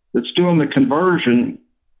that's doing the conversion,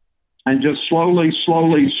 and just slowly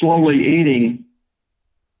eating.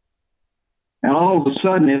 And all of a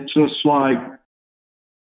sudden, it's just like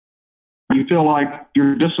you feel like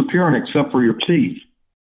you're disappearing except for your teeth.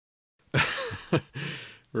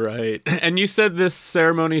 Right. And you said this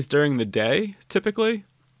ceremony's during the day, typically?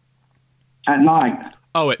 At night.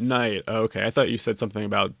 Oh, at night. Oh, okay. I thought you said something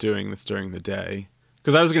about doing this during the day.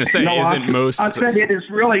 Because I was going to say, No, I said it is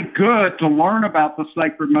really good to learn about the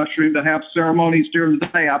sacred mushroom, to have ceremonies during the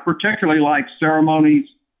day. I particularly like ceremonies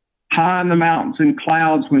high in the mountains in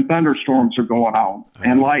clouds when thunderstorms are going on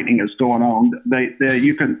and lightning is going on.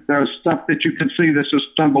 There's stuff that you can see that's just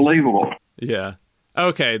unbelievable. Yeah.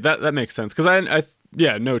 Okay, that makes sense. Because I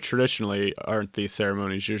traditionally aren't these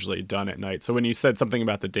ceremonies usually done at night. So when you said something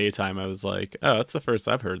about the daytime, I was like, oh, that's the first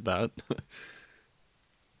I've heard that.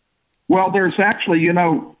 Well, there's actually, you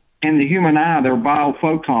know, in the human eye, there are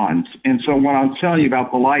biophotons. And so when I'm telling you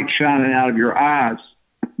about the light shining out of your eyes,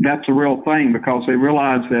 that's a real thing, because they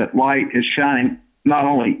realize that light is shining, not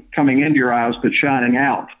only coming into your eyes, but shining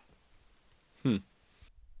out.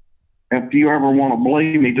 If you ever want to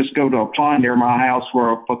believe me, just go to a pond near my house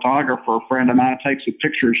where a photographer, a friend of mine, takes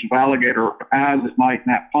pictures of alligator eyes at night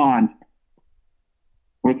in that pond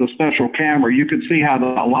with a special camera. You can see how the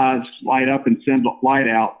eyes light up and send light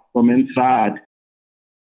out from inside.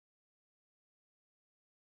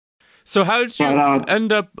 So how did you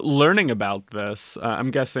end up learning about this?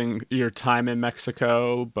 I'm guessing your time in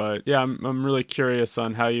Mexico, but yeah, I'm really curious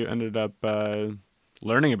on how you ended up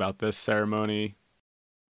learning about this ceremony.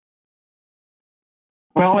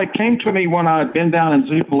 Well, it came to me when I'd been down in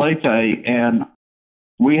Zipolete, and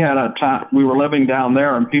we had a time, we were living down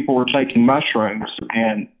there, and people were taking mushrooms.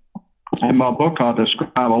 And in my book, I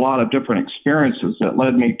describe a lot of different experiences that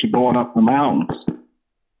led me to going up the mountains.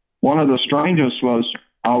 One of the strangest was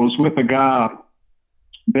I was with a guy,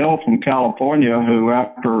 Bill from California, who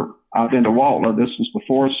after I'd been to Waltler, this was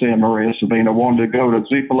before seeing Maria Sabina, wanted to go to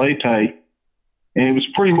Zipolete. And it was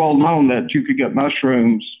pretty well known that you could get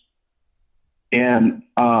mushrooms in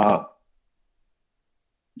San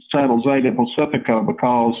Jose de Pacifico,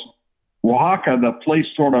 because Oaxaca, the police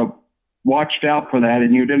sort of watched out for that,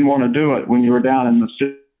 and you didn't want to do it when you were down in the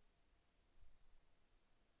city,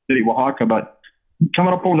 Oaxaca. But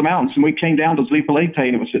coming up over the mountains, and we came down to Zipolete,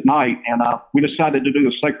 and it was at night, and we decided to do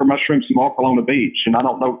the sacred mushrooms and walk along the beach. And I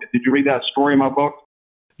don't know, did you read that story in my book?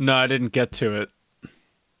 No, I didn't get to it.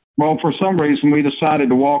 Well, for some reason, we decided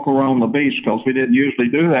to walk around the beach because we didn't usually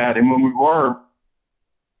do that. And when we were,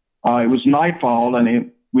 it was nightfall,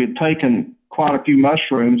 and we had taken quite a few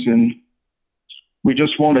mushrooms, and we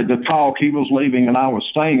just wanted to talk. He was leaving and I was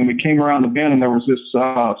staying, and we came around the bend, and there was this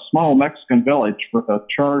small Mexican village with a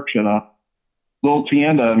church and a little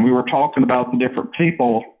tienda, and we were talking about the different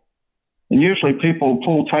people. And usually people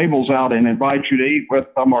pull tables out and invite you to eat with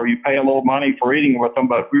them, or you pay a little money for eating with them.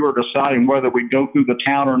 But we were deciding whether we'd go through the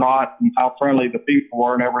town or not, and how friendly the people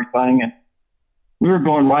were and everything. And we were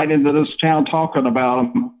going right into this town talking about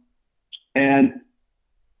them. And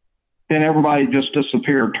then everybody just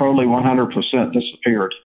disappeared, totally 100%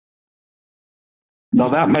 disappeared. Now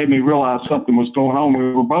that made me realize something was going on.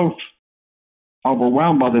 We were both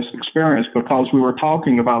overwhelmed by this experience because we were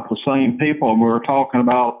talking about the same people, and we were talking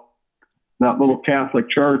about that little Catholic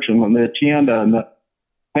church and the tienda and the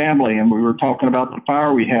family, and we were talking about the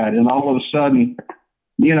fire we had, and all of a sudden,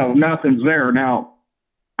 nothing's there. Now,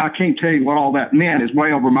 I can't tell you what all that meant. It's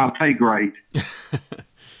way over my pay grade.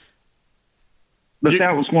 But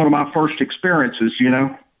that was one of my first experiences,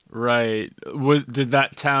 Right. Did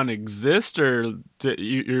that town exist, or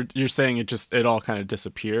you're saying it all kind of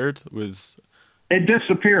disappeared? It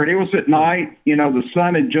disappeared. It was at night. The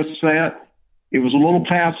sun had just set. It was a little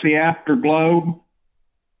past the afterglow,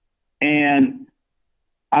 and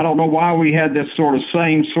I don't know why we had this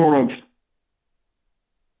same sort of.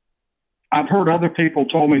 I've heard other people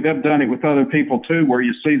told me they've done it with other people too, where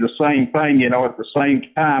you see the same thing, at the same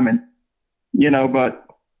time, and but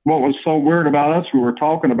what was so weird about us, we were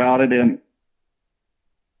talking about it and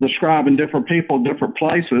describing different people, different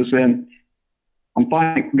places, and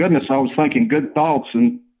thank goodness I was thinking good thoughts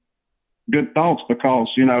because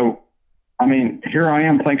here I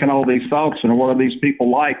am thinking all these thoughts, and what are these people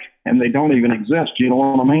like? And they don't even exist. You know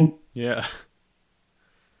what I mean? Yeah.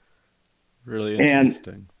 Really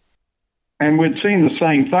interesting. And we'd seen the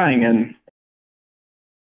same thing.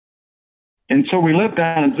 And so we lived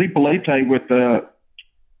down in Zipalite with the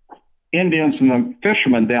Indians and the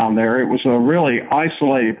fishermen down there. It was a really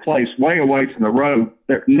isolated place, way away from the road.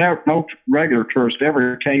 No regular tourists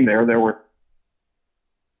ever came there. There were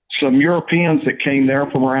some Europeans that came there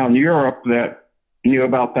from around Europe that knew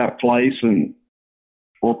about that place and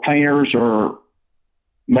were painters or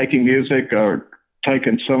making music or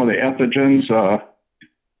taking some of the effigies. Some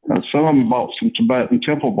of them bought some Tibetan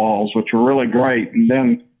temple balls, which were really great. And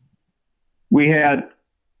then we had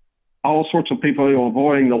all sorts of people who were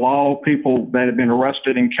avoiding the law, people that had been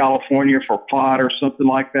arrested in California for pot or something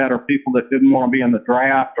like that, or people that didn't want to be in the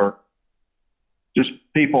draft, or just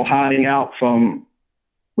people hiding out from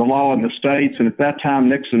the law in the States. And at that time,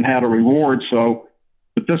 Nixon had a reward. So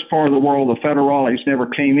at this part of the world, the federales never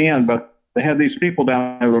came in, but they had these people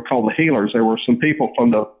down there who were called the healers. There were some people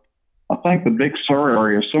from the Big Sur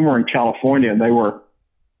area, somewhere in California, and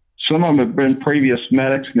some of them had been previous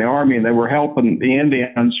medics in the Army, and they were helping the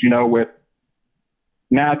Indians, with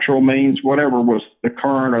natural means, whatever was the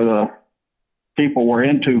current or the people were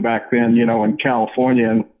into back then, in California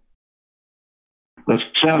in the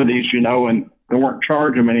 70s, and they weren't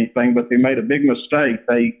charging them anything, but they made a big mistake.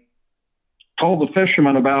 They told the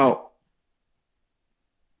fishermen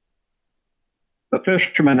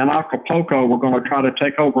in Acapulco were going to try to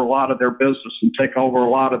take over a lot of their business and take over a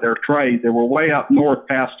lot of their trade. They were way up north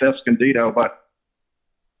past Escondido, but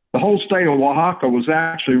the whole state of Oaxaca was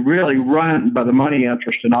actually really run by the money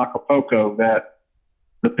interest in Acapulco, that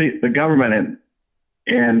the government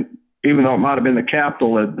and even though it might have been the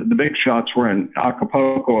capital, the big shots were in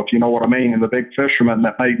Acapulco, if you know what I mean, and the big fishermen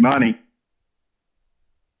that made money.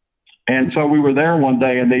 And so we were there one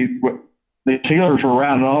day, and the healers were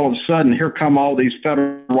around, and all of a sudden, here come all these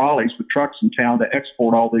federales with trucks in town to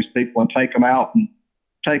export all these people and take them out and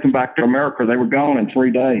take them back to America. They were gone in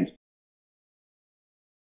 3 days.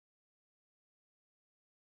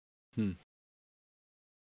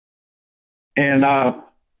 And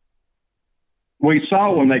we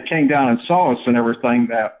saw when they came down and saw us and everything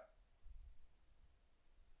that,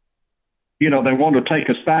 they wanted to take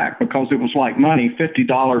us back because it was like money,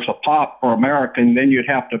 $50 a pop for American. Then you'd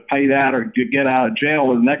have to pay that, or you'd get out of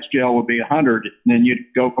jail. And the next jail would be $100. And then you'd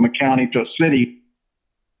go from a county to a city.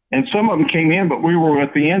 And some of them came in, but we were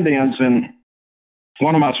with the Indians. And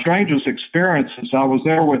one of my strangest experiences, I was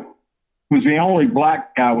there was the only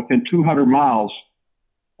black guy within 200 miles,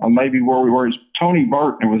 or maybe where we were. Tony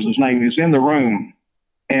Burton was his name. He was in the room.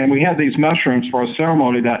 And we had these mushrooms for a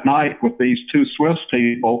ceremony that night with these 2 Swiss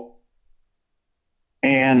people.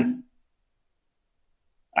 And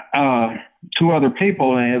 2 other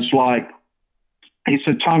people, and it's like, he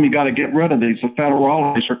said, Tom, you got to get rid of these. The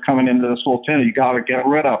federales are coming into this little tent. You got to get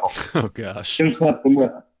rid of them. Oh, gosh. There's nothing with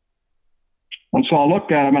it. And so I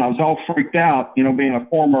looked at him, and I was all freaked out, being a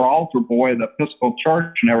former altar boy at the Episcopal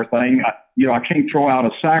Church and everything. I can't throw out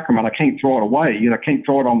a sacrament. I can't throw it away. I can't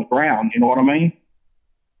throw it on the ground. You know what I mean?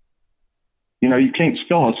 You can't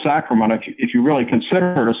spill a sacrament if you really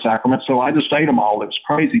consider it a sacrament. So I just ate them all. It was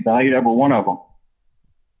crazy, but I ate every one of them.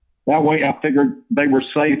 That way I figured they were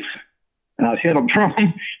safe, and I'd hit them from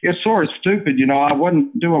them. It's sort of stupid, I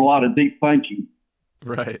wasn't doing a lot of deep thinking.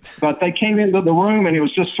 Right. But they came into the room, and it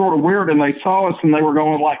was just sort of weird, and they saw us, and they were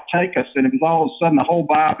going to, take us, and it was all of a sudden the whole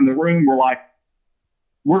vibe in the room were like,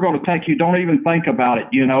 we're going to take you. Don't even think about it,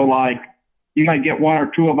 you may get one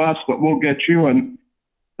or two of us, but we'll get you. And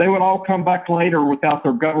they would all come back later without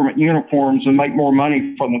their government uniforms and make more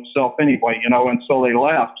money for themselves anyway, and so they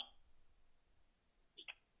left.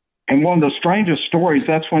 And one of the strangest stories,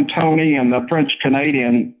 that's when Tony and the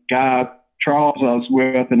French-Canadian guy, Charles, I was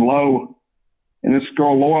with, and Lowe, and this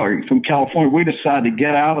girl, Lori, from California, we decided to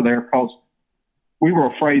get out of there because we were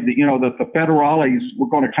afraid that, that the federales were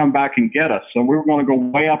going to come back and get us. So we were going to go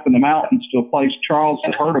way up in the mountains to a place Charles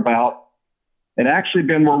had heard about. It actually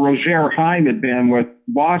been where Roger Haim had been with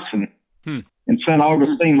Watson in St.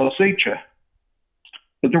 Augustine, La Sitcha.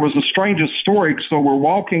 But there was the strangest story. So we're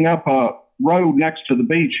walking up a road next to the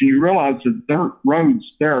beach, and you realize the dirt roads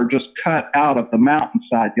there are just cut out of the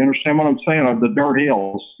mountainside. You understand what I'm saying? Of the dirt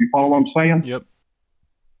hills. You follow what I'm saying? Yep.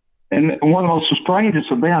 And one of the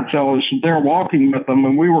strangest events, I was there walking with them,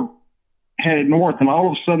 and we were headed north, and all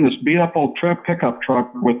of a sudden this beat-up old pickup truck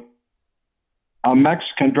with a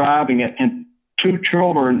Mexican driving it and two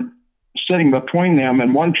children sitting between them,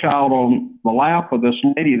 and one child on the lap of this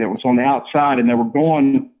lady that was on the outside, and they were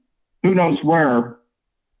going who knows where.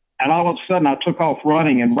 And all of a sudden I took off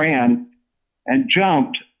running and ran and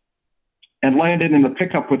jumped and landed in the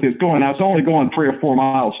pickup with his going. I was only going 3 or 4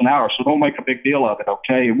 miles an hour, so don't make a big deal of it,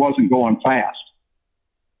 okay? It wasn't going fast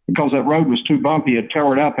because that road was too bumpy. It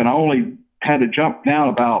tore it up, and I only had to jump down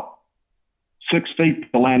about 6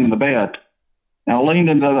 feet to land in the bed. And I leaned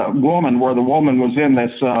into the woman where the woman was in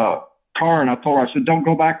this car, and I told her, I said, don't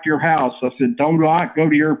go back to your house. I said, don't go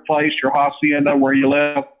to your place, your hacienda where you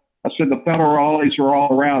live. I said, the federales are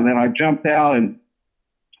all around. Then I jumped out and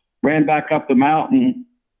ran back up the mountain.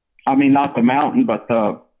 I mean, not the mountain, but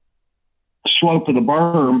the slope of the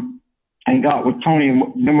berm, and got with Tony.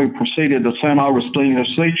 And then we proceeded to St. Augustine, La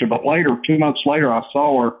Sitcha. But later, 2 months later, I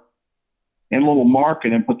saw her in a little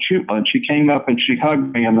market in Pachutla, and she came up and she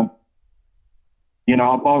hugged me. And,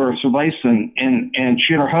 I bought her a cerveza, and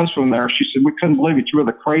she and her husband there. She said, we couldn't believe it. You were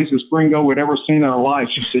the craziest gringo we'd ever seen in our life.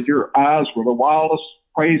 She said, your eyes were the wildest,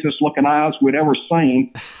 craziest looking eyes we'd ever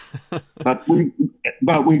seen. but we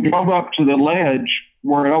drove up to the ledge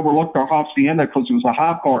where it overlooked our hacienda because it was a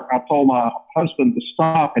high part. I told my husband to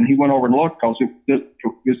stop, and he went over and looked because it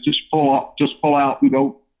was just pull out and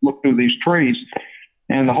go look through these trees.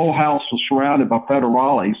 And the whole house was surrounded by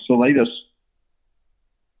federales. So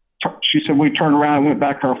she said, we turned around and went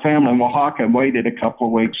back to our family in Oaxaca and waited a couple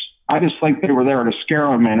of weeks. I just think they were there to scare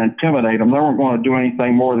them and intimidate them. They weren't going to do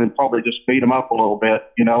anything more than probably just beat them up a little bit,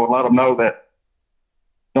 and let them know that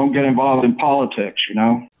don't get involved in politics,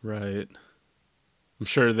 Right. I'm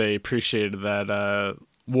sure they appreciated that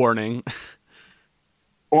warning.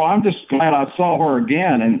 Well, I'm just glad I saw her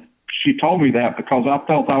again, and she told me that because I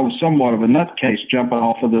felt I was somewhat of a nutcase jumping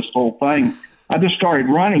off of this whole thing. I just started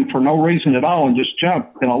running for no reason at all and just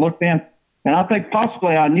jumped, and I looked in. And I think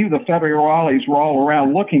possibly I knew the federales were all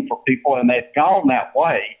around looking for people, and they'd gone that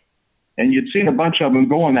way. And you'd seen a bunch of them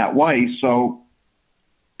going that way, so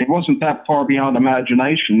it wasn't that far beyond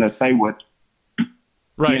imagination that they would.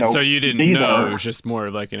 Right, so you didn't know. It was just more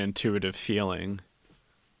like an intuitive feeling.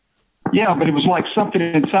 Yeah, but it was like something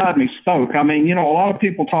inside me spoke. I mean, a lot of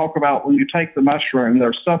people talk about when you take the mushroom,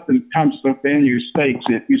 there's something that comes within you speaks.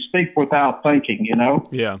 You speak without thinking,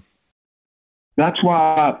 Yeah. That's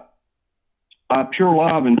why pure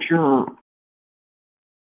love and pure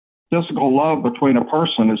physical love between a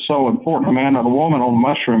person is so important, a man and a woman on the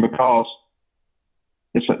mushroom, because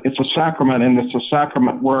it's a sacrament, and it's a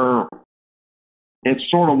sacrament where it's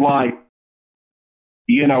sort of like,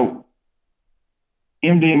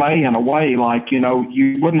 MDMA in a way, like,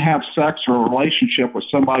 you wouldn't have sex or a relationship with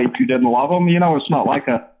somebody if you didn't love them. It's not like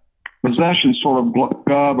a possession sort of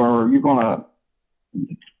gub, or you're going to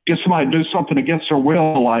get somebody to do something against their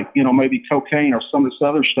will, like, maybe cocaine or some of this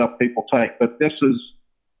other stuff people take. But this is,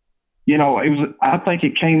 I think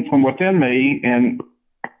it came from within me, and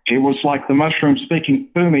it was like the mushroom speaking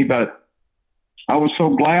through me, but I was so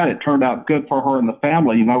glad it turned out good for her and the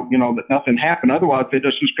family, that nothing happened. Otherwise, they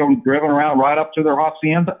just was going driven around right up to their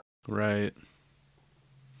hacienda. Right.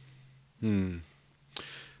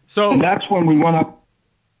 So and that's when we went up.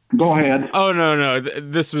 Go ahead. Oh, no.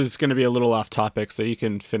 This was going to be a little off topic, so you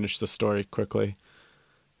can finish the story quickly.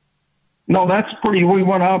 No, that's pretty. We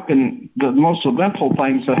went up, and the most eventful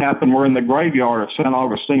things that happened were in the graveyard of San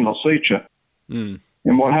Agustin La Siecha. Mm.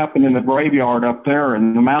 And what happened in the graveyard up there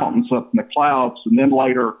in the mountains, up in the clouds, and then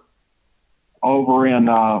later over in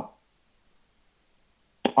off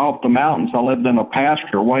the mountains, I lived in a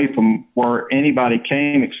pasture away from where anybody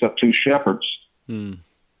came except two shepherds. Mm.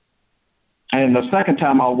 And the second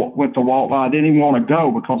time I went to Walt, I didn't even want to go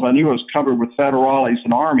because I knew it was covered with federales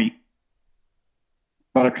and army.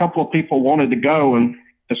 But a couple of people wanted to go, and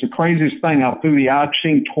it's the craziest thing. I threw the I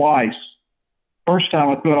Ching twice. First time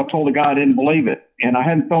I threw it, I told the guy I didn't believe it, and I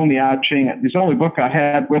hadn't thrown the I Ching. It's the only book I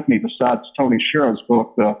had with me besides Tony Shero's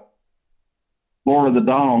book, The Lord of the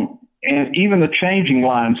Dawn. And even the changing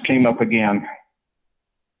lines came up again.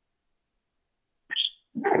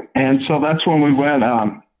 And so that's when we went,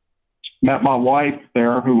 met my wife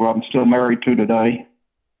there, who I'm still married to today.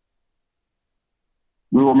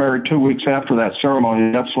 We were married 2 weeks after that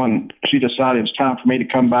ceremony. That's when she decided it's time for me to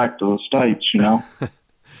come back to the States, you know.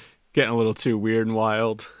 Getting a little too weird and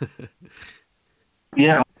wild.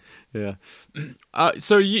 Yeah. Yeah.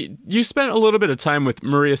 So you spent a little bit of time with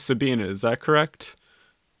Maria Sabina, is that correct?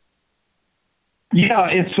 Yeah,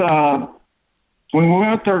 it's when we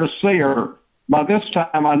went there to see her, by this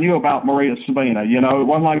time I knew about Maria Sabina. You know, it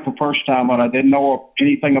wasn't like the first time when I didn't know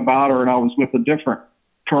anything about her and I was with a different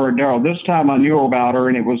Corridero. This time I knew about her,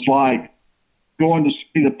 and it was like going to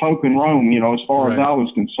see the Pope in Rome, you know, as far as I was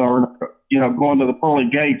concerned, you know, going to the pearly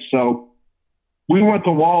gates. So we went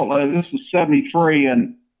to Walt, this was 73,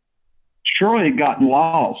 and Shirley had gotten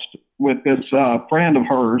lost with this friend of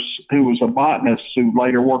hers who was a botanist who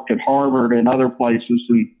later worked at Harvard and other places.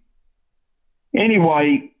 And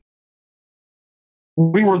anyway,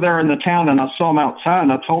 we were there in the town, and I saw him outside,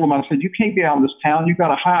 and I told him, I said, you can't be out in this town. You got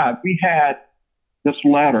to hide. We had this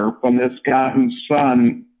letter from this guy whose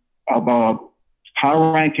son of a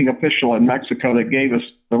high-ranking official in Mexico that gave us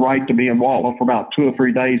the right to be in Waltla for about 2 or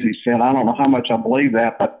 3 days, he said. I don't know how much I believe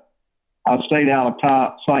that, but I stayed out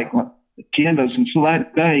of sight with the tiendas. And so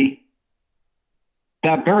that day,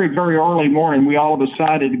 that very, very early morning, we all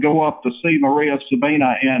decided to go up to see Maria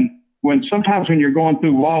Sabina. And sometimes when you're going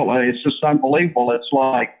through Waltla, it's just unbelievable. It's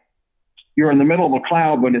like you're in the middle of a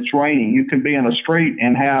cloud when it's raining. You can be in a street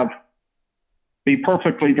and be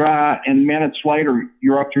perfectly dry, and minutes later,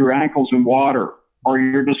 you're up to your ankles in water, or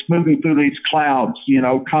you're just moving through these clouds, you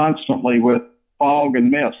know, constantly with fog and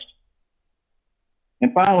mist.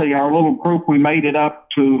 And finally, our little group, we made it up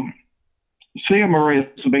to see Maria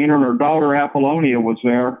Sabina, and her daughter Apollonia was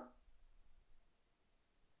there.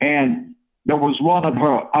 And there was one of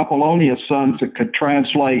her Apollonia's sons that could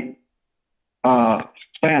translate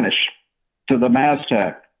Spanish to the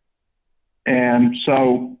Maztec. And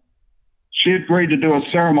so she agreed to do a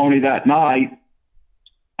ceremony that night,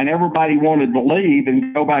 and everybody wanted to leave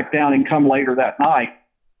and go back down and come later that night.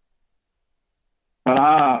 But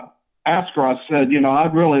I asked her, I said, you know,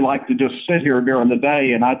 I'd really like to just sit here during the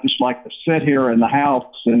day, and I'd just like to sit here in the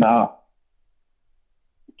house and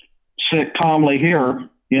sit calmly here,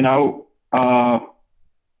 you know.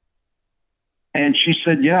 And she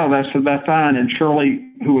said, yeah, that's fine. And Shirley,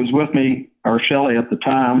 who was with me, or Shelley at the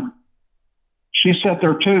time, she sat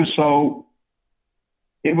there too. So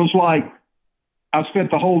it was like I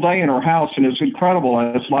spent the whole day in her house, and it's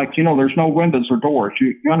incredible. It's like, you know, there's no windows or doors.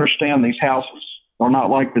 You understand these houses are not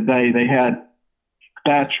like today. They had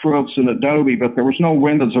thatched roofs and adobe, but there was no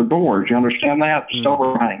windows or doors. You understand that? Just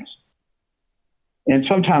overhangs. And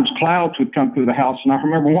sometimes clouds would come through the house. And I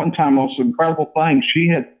remember one time, the most incredible thing, she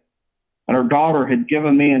had, and her daughter had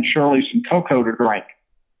given me and Shirley some cocoa to drink.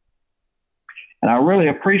 And I really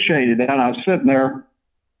appreciated that. And I was sitting there,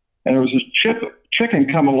 and there was this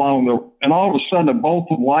chicken coming along, and all of a sudden a bolt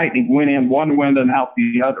of lightning went in one window and out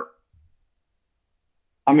the other.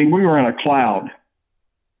 I mean, we were in a cloud.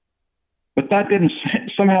 But that didn't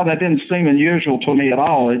seem unusual to me at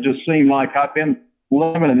all. It just seemed like I've been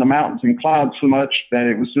living in the mountains and clouds so much that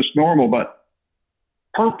it was just normal. But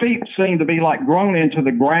her feet seemed to be like grown into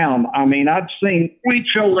the ground. I mean, I'd seen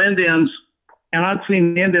Huichol Indians, and I'd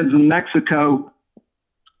seen Indians in Mexico,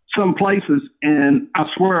 some places, and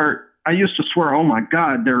I used to swear, oh my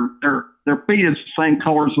God, their feet is the same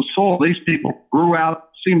color as the soil. These people grew out,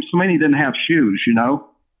 seems so many didn't have shoes, you know,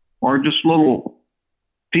 or just little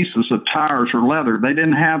pieces of tires or leather. They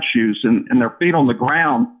didn't have shoes, and their feet on the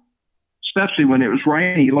ground, especially when it was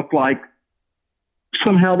rainy, looked like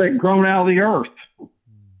somehow they'd grown out of the earth.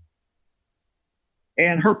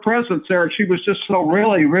 And her presence there, she was just so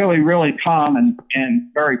really, really, really calm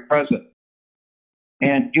and very present.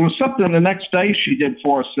 And it was something the next day she did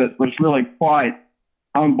for us that was really quite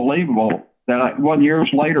unbelievable, that 1 year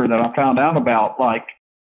later that I found out about. Like,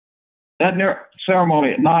 that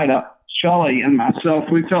ceremony at night, Shelley and myself,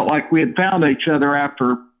 we felt like we had found each other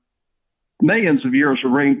after millions of years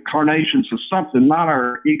of reincarnations of something, not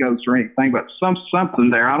our egos or anything, but something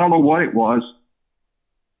there. I don't know what it was.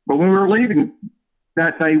 But when we were leaving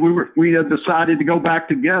that day, we had decided to go back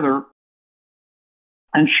together.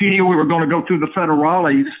 And she knew we were going to go through the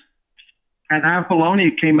federales. And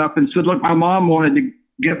Apollonia came up and said, look, my mom wanted to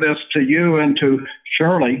give this to you and to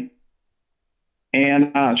Shirley.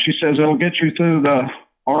 And she says, it'll get you through the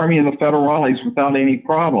Army and the federales without any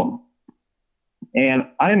problem. And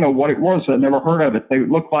I didn't know what it was. I'd never heard of it. They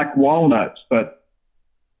looked like walnuts, but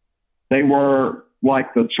they were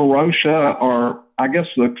like the Torosha, or I guess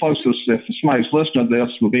the closest, if somebody's listening to this,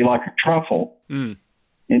 would be like a truffle. Mm.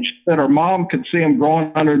 And she said her mom could see them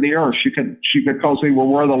growing under the earth. She could, because we were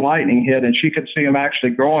where the lightning hit, and she could see them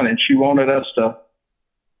actually growing, and she wanted us to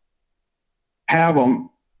have them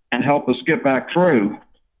and help us get back through.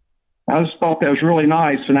 I just thought that was really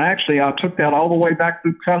nice. And actually, I took that all the way back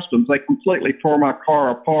through customs. They completely tore my car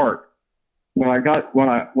apart. When I got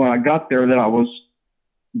there, that I was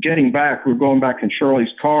getting back, we were going back in Shirley's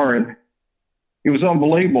car, and it was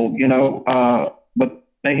unbelievable, but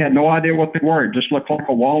they had no idea what they were. It just looked like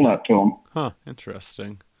a walnut to them. Huh.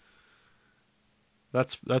 Interesting.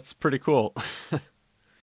 That's pretty cool.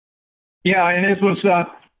 Yeah. And it was,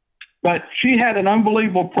 but she had an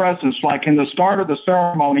unbelievable presence. Like in the start of the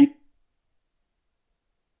ceremony,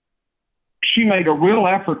 she made a real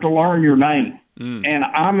effort to learn your name. Mm. And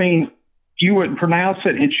I mean, you would pronounce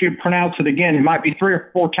it and she would pronounce it again. It might be 3 or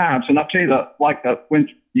 4 times. And I'll tell you when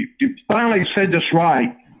you finally said this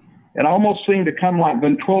right, it almost seemed to come like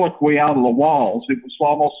ventriloquy out of the walls. It was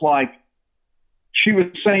almost like she was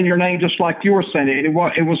saying your name just like you were saying it. It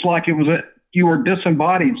was like you were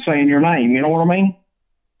disembodied saying your name. You know what I mean?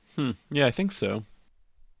 Yeah, I think so.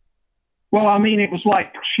 Well, I mean, it was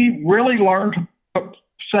like she really learned to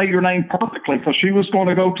say your name perfectly, because she was going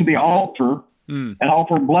to go to the altar and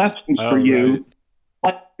offer blessings for you.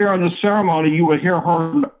 Right. Like during the ceremony, you would hear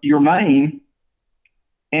your name,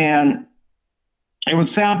 and it would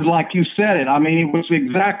sound like you said it. I mean, it was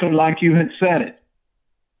exactly like you had said it.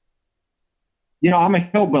 I'm a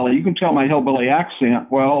hillbilly. You can tell my hillbilly accent.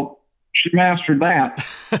 Well, she mastered that.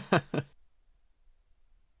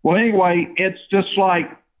 Well, anyway, it's just like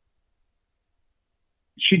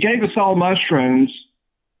she gave us all mushrooms,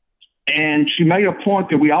 and she made a point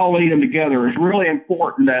that we all eat them together. It's really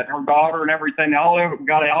important that her daughter and everything,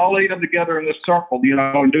 got to all eat them together in this circle,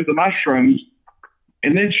 and do the mushrooms.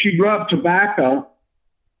 And then she rubbed tobacco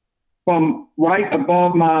from right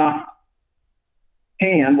above my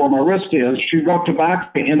hand, where my wrist is. She rubbed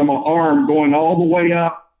tobacco into my arm, going all the way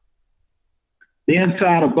up the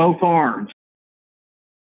inside of both arms.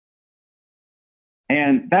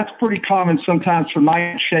 And that's pretty common sometimes for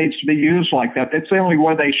nightshades to be used like that. That's the only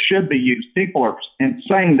way they should be used. People are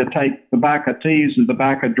insane to take tobacco teas and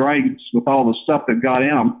tobacco drinks with all the stuff they've got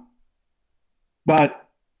in them. But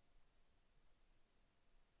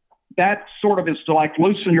that sort of is to like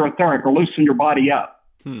loosen your etheric or loosen your body up,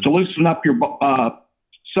 to loosen up your,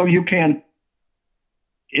 so you can,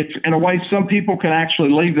 it's in a way, some people can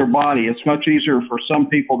actually leave their body. It's much easier for some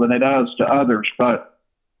people than it does to others.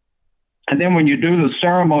 And then when you do the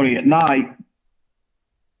ceremony at night,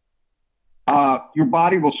 your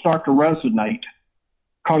body will start to resonate,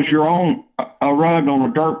 because you're on a rug on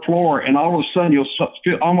a dirt floor, and all of a sudden you'll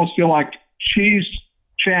almost feel like she's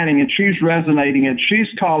chanting and she's resonating and she's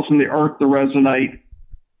causing the earth to resonate,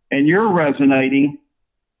 and you're resonating,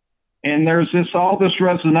 and there's all this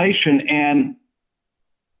resonation, and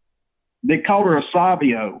they call her a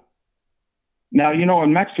sabio. Now,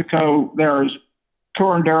 in Mexico, there's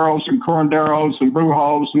curanderos and brujos and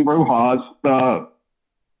brujas. The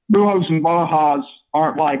brujos and brujas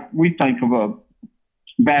aren't like we think of a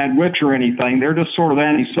bad witch or anything. They're just sort of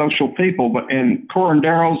antisocial people. And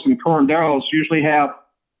curanderos usually have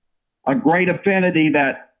a great affinity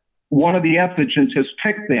that one of the effigies has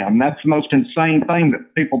picked them. That's the most insane thing,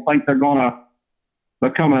 that people think they're going to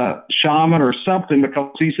become a shaman or something,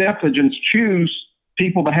 because these effigies choose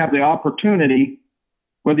people to have the opportunity,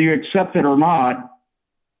 whether you accept it or not,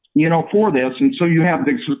 for this. And so you have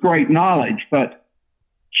this great knowledge. But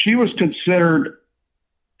she was considered,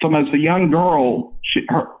 as a young girl,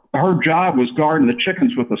 her job was guarding the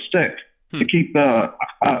chickens with a stick to keep the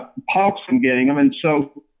hawks from getting them. And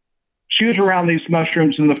so she was around these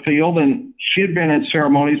mushrooms in the field, and she had been in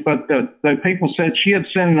ceremonies, but the people said she had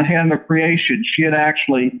seen in the hand of creation. She had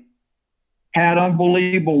actually had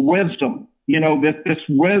unbelievable wisdom, this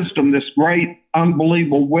wisdom, this great,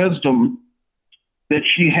 unbelievable wisdom that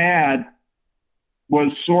she had,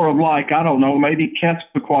 was sort of like, I don't know, maybe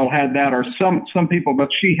Quetzalcoatl had that, or some people, but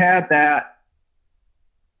she had that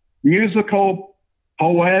musical,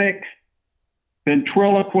 poetic,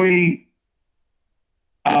 ventriloquy.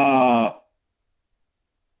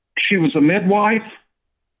 She was a midwife.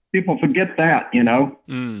 People forget that, you know.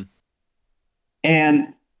 Mm.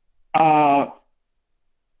 And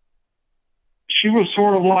she was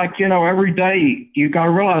sort of like, you know, every day you got to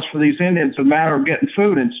realize for these Indians, it's a matter of getting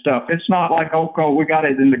food and stuff. It's not like, oh, we got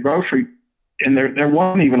it in the grocery, and there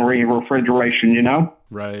wasn't even refrigeration, you know.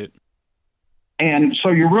 Right. And so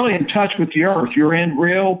you're really in touch with the earth. You're in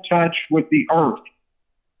real touch with the earth,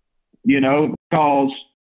 you know, because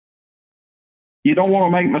you don't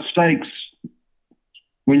want to make mistakes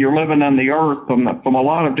when you're living on the earth from a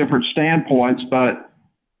lot of different standpoints. But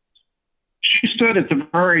she stood at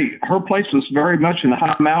her place was very much in the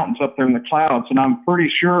high mountains up there in the clouds. And I'm pretty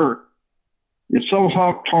sure it's so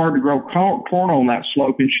hard to grow corn on that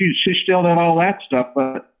slope. And she still did all that stuff.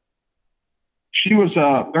 But she was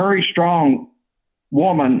a very strong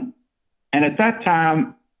woman. And at that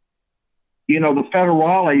time, you know, the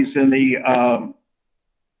federales and the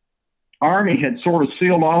Army had sort of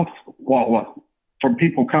sealed off from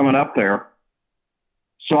people coming up there.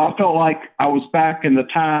 So I felt like I was back in the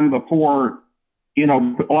time before, you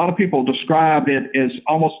know, a lot of people describe it as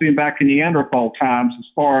almost being back in Neanderthal times, as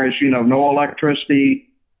far as, you know, no electricity,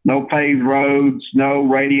 no paved roads, no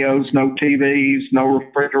radios, no TVs, no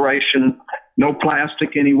refrigeration, no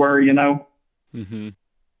plastic anywhere, you know. Mm-hmm.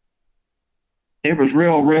 It was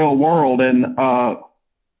real world. And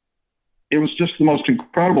it was just the most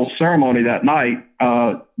incredible ceremony that night.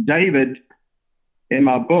 David, in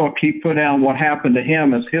my book, he put down what happened to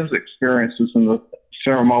him as his experiences in the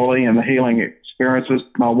ceremony and the healing experiences.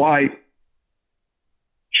 My wife,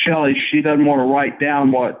 Shelley, she doesn't want to write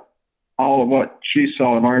down all of what she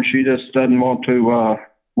saw and learned. She just doesn't want to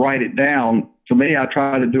write it down. For me, I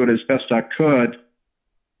try to do it as best I could.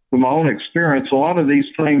 From my own experience, a lot of these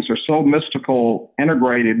things are so mystical,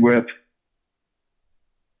 integrated with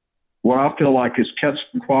what I feel like is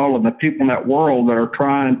Quetzalcoatl and the people in that world that are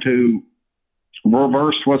trying to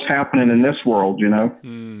reverse what's happening in this world, you know,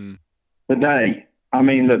 today. I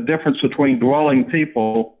mean, the difference between dwelling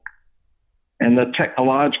people and the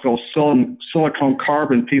technological silicon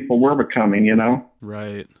carbon people we're becoming, you know?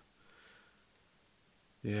 Right.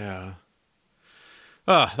 Yeah.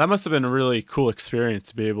 Oh, that must have been a really cool experience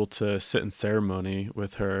to be able to sit in ceremony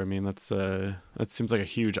with her. I mean, that seems like a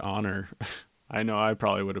huge honor. I know I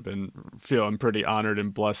probably would have I'm pretty honored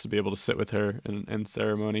and blessed to be able to sit with her in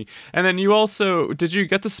ceremony. And then did you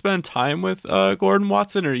get to spend time with Gordon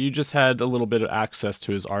Watson, or you just had a little bit of access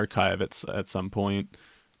to his archive at some point?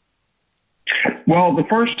 Well, the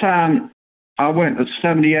first time I went in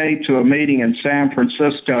 '78 to a meeting in San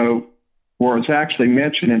Francisco where it's actually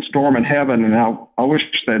mentioned in Storm in Heaven, and I wish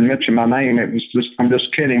they'd mentioned my name. I'm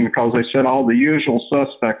just kidding, because they said all the usual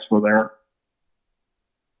suspects were there.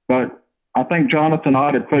 But I think Jonathan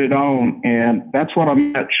Ott had put it on, and that's when I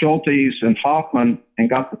met Schultes and Hoffman and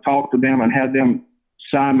got to talk to them and had them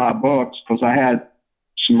sign my books, because I had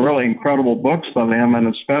some really incredible books by them, and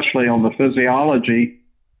especially on the physiology.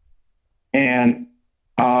 And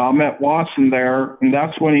I met Watson there, and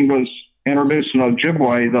that's when he was introducing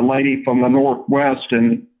Ojibwe, the lady from the Northwest,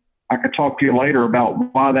 and I could talk to you later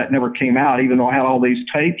about why that never came out, even though I had all these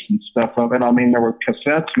tapes and stuff of it. I mean, there were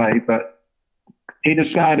cassettes made, but he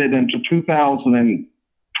decided into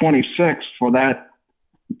 2026 for that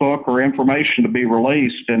book or information to be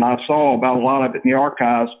released. And I saw about a lot of it in the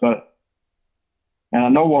archives, and I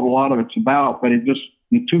know what a lot of it's about, but it just,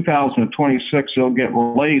 in 2026, it'll get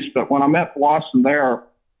released. But when I met Watson there,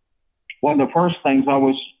 one of the first things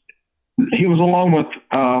he was alone with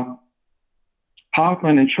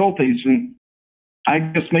Hoffman and Schultes, and I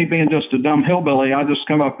guess me being just a dumb hillbilly, I just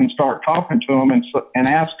come up and start talking to them and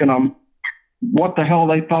asking them what the hell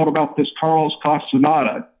they thought about this Carlos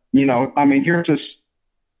Castaneda. You know, I mean, here's this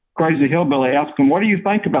crazy hillbilly asking, what do you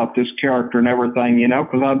think about this character and everything, you know,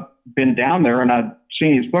 because I've been down there and I'd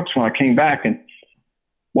seen his books when I came back. And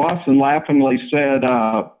Watson laughingly said,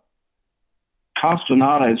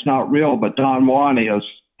 Castaneda is not real, but Don Juan is.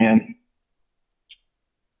 And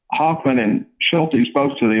Hoffman and Schultes,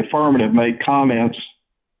 both to the affirmative, made comments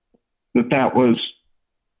that was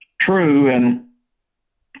true. And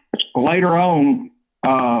later on,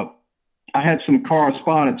 I had some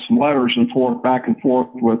correspondence, some letters and back and forth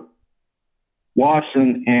with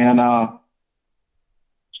Watson, and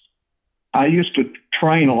I used to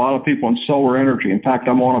train a lot of people in solar energy. In fact,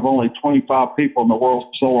 I'm one of only 25 people in the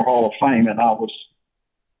World Solar Hall of Fame, and I was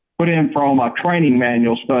put in for all my training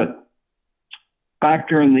manuals. But back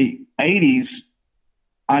during the 80s,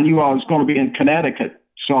 I knew I was going to be in Connecticut.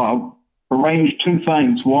 So I arranged two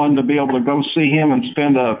things. One, to be able to go see him and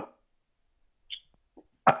spend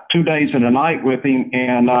 2 days and a night with him,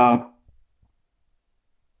 and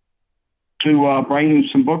to bring him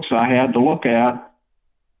some books I had to look at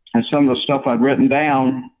and some of the stuff I'd written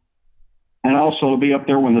down, and also to be up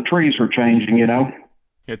there when the trees were changing, you know.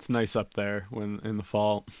 It's nice up there when in the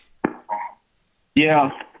fall.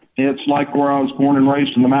 Yeah, it's like where I was born and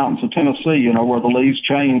raised in the mountains of Tennessee, you know, where the leaves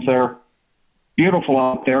change. They're beautiful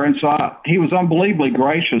out there. And so he was unbelievably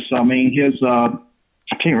gracious. I mean, I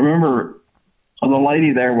can't remember, the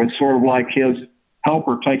lady there was sort of like his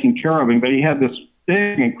helper taking care of him, but he had this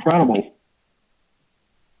big, incredible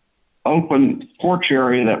open porch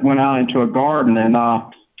area that went out into a garden. And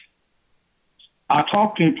I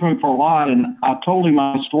talked to him for a lot, and I told him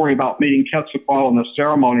my story about meeting Quetzalcoatl and the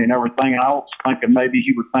ceremony and everything. And I was thinking maybe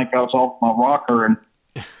he would think I was off my rocker and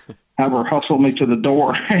have her hustle me to the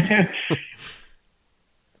door.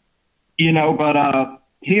 You know, but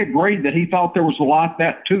he agreed that he thought there was a lot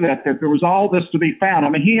that there was all this to be found. I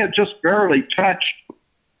mean, he had just barely touched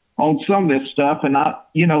on some of this stuff. And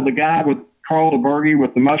the guy with Carl DeBerge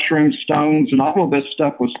with the mushroom stones and all of this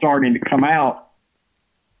stuff was starting to come out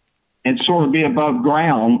and sort of be above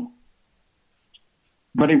ground.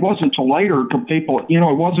 But it wasn't till later to people, it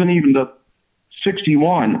wasn't even the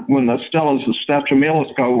 61 when the stelas of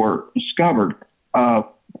Stachymilico were discovered.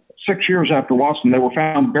 6 years after Watson, they were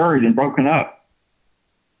found buried and broken up.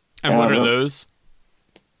 And what are those?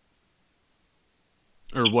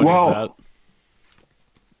 Or what is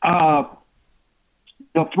that?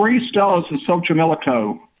 The three stelas of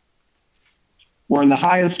Xochimilco were in the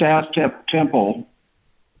highest Aztec temple.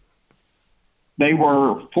 They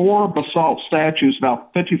were 4 basalt statues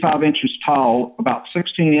about 55 inches tall, about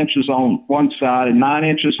 16 inches on one side and 9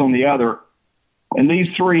 inches on the other. And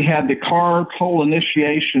these 3 had the carved whole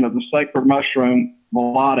initiation of the sacred mushroom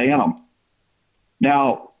Volata in them.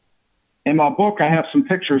 Now, in my book, I have some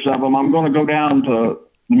pictures of them. I'm going to go down to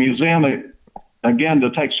the museum again to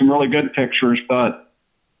take some really good pictures, but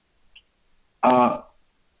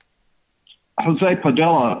Jose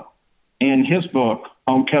Padilla, in his book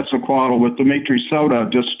on Quetzalcoatl with Dimitri Soda,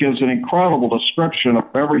 just gives an incredible description of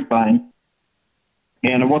everything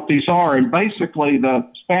and what these are. And basically, the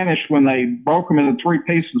Spanish, when they broke them into 3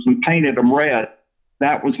 pieces and painted them red,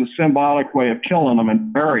 that was a symbolic way of killing them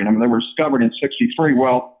and burying them. They were discovered in 63.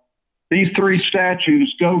 Well, these 3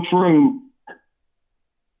 statues go through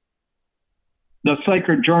the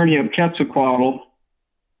sacred journey of Quetzalcoatl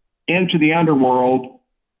into the underworld,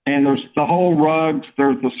 and there's the whole rugs,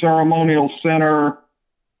 there's the ceremonial center,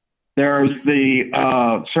 there's the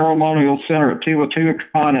ceremonial center at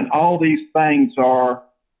Teotihuacan, and all these things are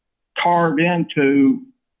carved into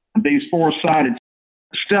these 4-sided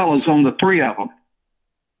stelas on the 3 of them.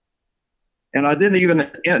 And I didn't even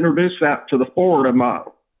introduce that to the forward of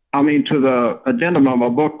to the addendum of my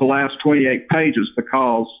book, the last 28 pages,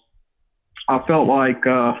 because I felt like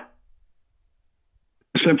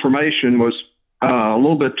this information was a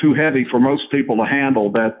little bit too heavy for most people to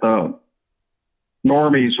handle, that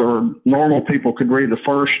normies or normal people could read the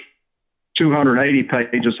first 280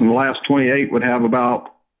 pages, and the last 28 would have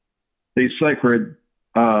about these sacred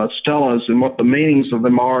stelas and what the meanings of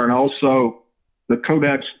them are. And also the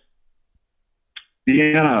Codex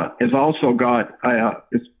Vienna has also got,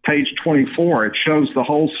 it's page 24. It shows the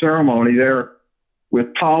whole ceremony there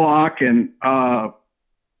with Talak and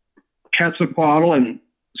Quetzalcoatl and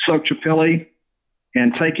Xochipilli,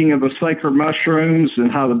 and taking of the sacred mushrooms, and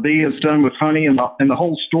how the bee is done with honey, and the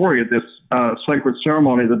whole story of this sacred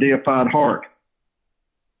ceremony, the deified heart.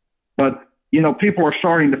 But, people are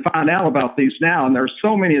starting to find out about these now, and there's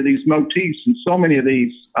so many of these motifs and so many of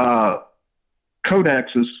these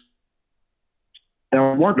codexes that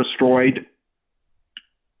weren't destroyed.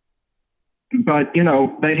 But,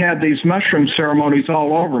 they had these mushroom ceremonies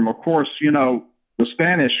all over them. Of course, the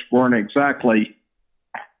Spanish weren't exactly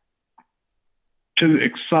too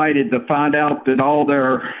excited to find out that all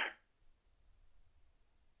their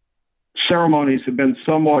ceremonies have been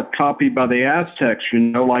somewhat copied by the Aztecs.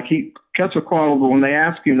 Like Quetzalcoatl, when they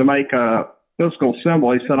asked him to make a physical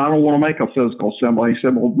symbol, he said, "I don't want to make a physical symbol." He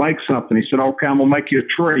said, "Well, make something." He said, "Okay, I'm going to make you a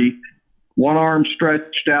tree, one arm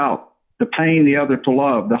stretched out to pain, the other to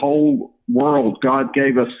love." The whole world, God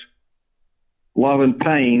gave us love and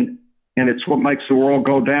pain, and it's what makes the world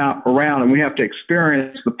go around, and we have to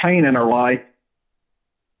experience the pain in our life.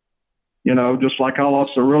 Just like I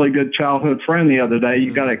lost a really good childhood friend the other day.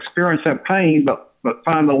 You got to experience that pain, but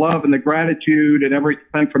find the love and the gratitude and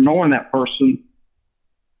everything for knowing that person.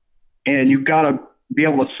 And you've got to be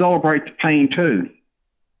able to celebrate the pain too.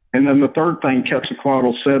 And then the third thing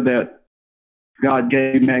Quetzalcoatl said that God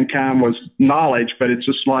gave mankind was knowledge, but it's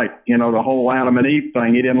just like, you know, the whole Adam and Eve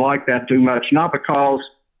thing. He didn't like that too much, not because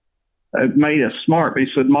it made us smart, but he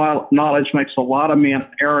said knowledge makes a lot of men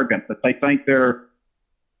arrogant, that they think they're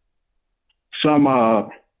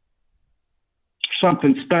something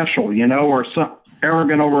special, you know, or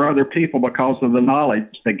arrogant over other people because of the knowledge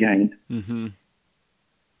they gained. Mm-hmm.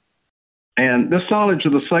 And this knowledge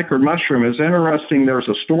of the sacred mushroom is interesting. There's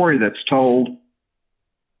a story that's told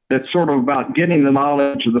that's sort of about getting the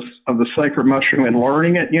knowledge of the sacred mushroom and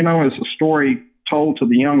learning it, you know, is a story told to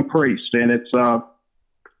the young priest. And it's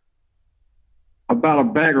about a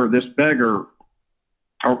beggar. This beggar,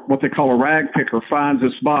 or what they call a rag picker, finds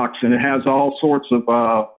this box, and it has all sorts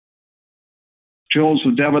of jewels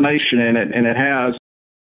of divination in it, and it has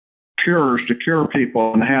cures to cure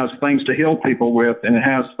people, and it has things to heal people with, and it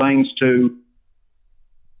has things to,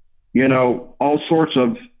 you know, all sorts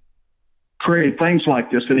of create things like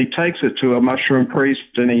this. And he takes it to a mushroom priest,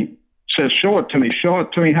 and he says, show it to me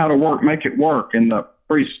how to work, make it work. And the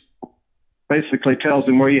priest basically tells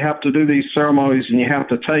him, well, you have to do these ceremonies and you have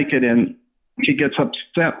to take it. And he gets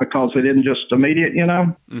upset because it isn't just immediate, you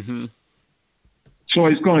know. Mm-hmm. So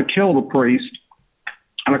he's going to kill the priest.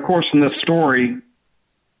 And of course, in this story,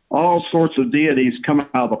 all sorts of deities come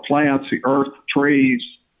out of the plants, the earth, the trees,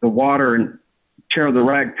 the water, and tear the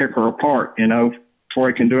rag picker apart, you know, before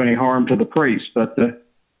he can do any harm to the priest. But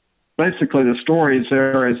basically the story is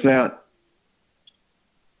that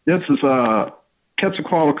this is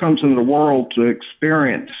Quetzalcoatl comes into the world to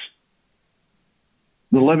experience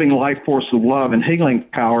the living life force of love and healing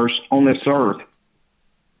powers on this earth.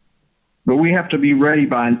 But we have to be ready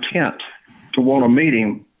by intent to want to meet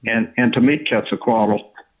him and to meet Quetzalcoatl.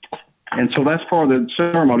 And so that's part of the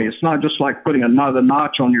ceremony. It's not just like putting another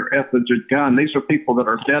notch on your effigy gun. These are people that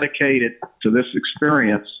are dedicated to this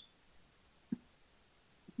experience.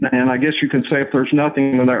 And I guess you can say if there's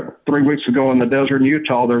nothing, 3 weeks ago in the desert in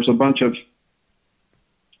Utah, there's a bunch of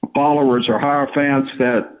followers or hierophants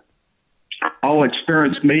that all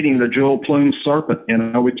experienced meeting the jewel-plumed serpent. You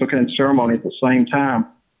know, we took it in ceremony at the same time.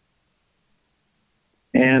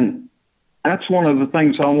 And that's one of the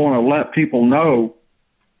things I want to let people know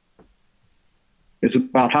is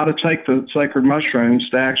about how to take the sacred mushrooms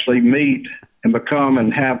to actually meet and become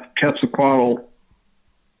and have Quetzalcoatl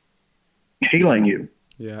healing you.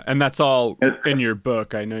 Yeah, and that's all in your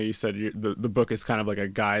book. I know you said the book is kind of like a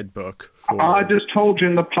guidebook. I just told you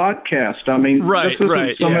in the podcast. I mean, right,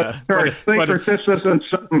 yeah. This isn't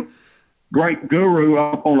some great guru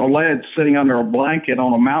up on a ledge sitting under a blanket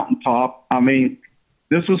on a mountaintop. I mean,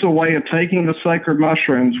 this is a way of taking the sacred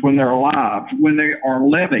mushrooms when they're alive, when they are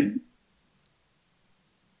living.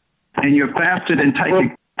 And you've fasted and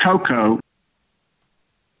taken cocoa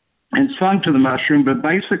and sung to the mushroom, but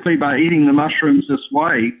basically by eating the mushrooms this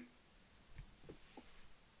way,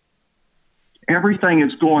 everything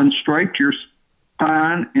is going straight to your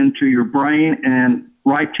spine, into your brain, and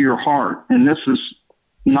right to your heart. And this is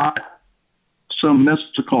not some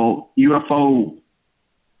mystical UFO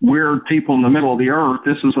weird people in the middle of the earth.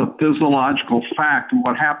 This is a physiological fact of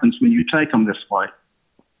what happens when you take them this way.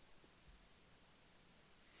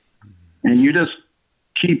 And you just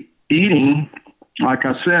keep eating. Like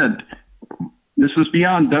I said, this is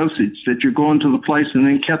beyond dosage, that you're going to the place and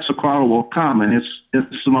then Quetzalcoatl will come. And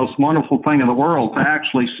it's the most wonderful thing in the world to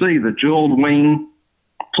actually see the jeweled wing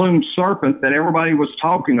plumed serpent that everybody was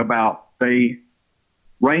talking about, the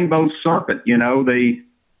rainbow serpent, you know, the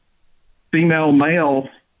female male,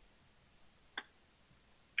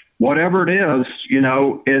 whatever it is, you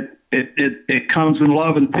know, it comes in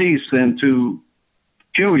love and peace, and to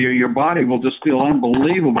kill you, your body will just feel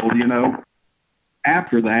unbelievable, you know,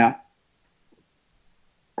 after that.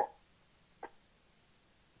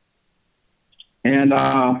 And,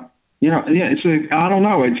 you know, yeah, I don't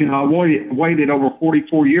know. You know, I waited over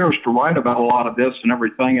 44 years to write about a lot of this and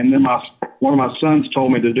everything. And then one of my sons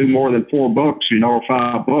told me to do more than 4 books, you know, or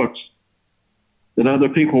 5 books, that other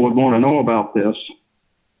people would want to know about this.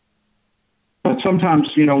 But sometimes,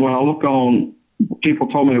 you know, when I look on, people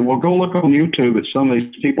told me, well, go look on YouTube at some of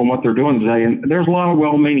these people and what they're doing today. And there's a lot of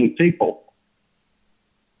well-meaning people,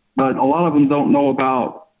 but a lot of them don't know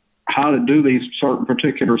about how to do these certain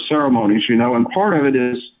particular ceremonies, you know. And part of it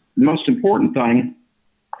is, the most important thing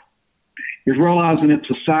is realizing it's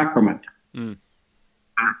a sacrament. Mm.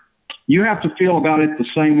 You have to feel about it the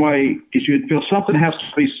same way as you'd feel something has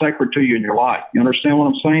to be sacred to you in your life. You understand what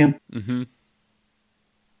I'm saying? Mm-hmm.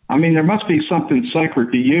 I mean, there must be something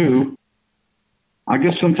sacred to you. I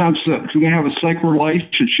guess sometimes we have a sacred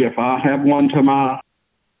relationship. I have one to my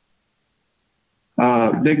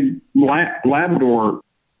big Labrador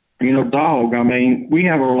dog. I mean, we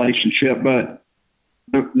have a relationship, but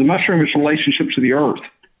the mushroom is a relationship to the earth.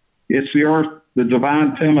 It's the earth, the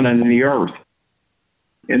divine feminine in the earth.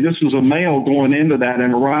 And this is a male going into that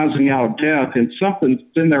and arising out of death, and something's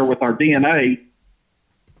in there with our DNA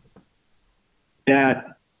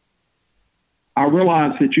that I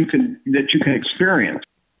realize that you can experience.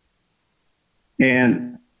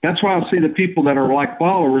 And that's why I see the people that are like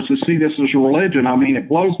followers that see this as a religion. I mean, it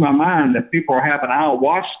blows my mind that people are having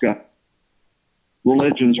ayahuasca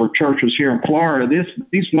religions or churches here in Florida.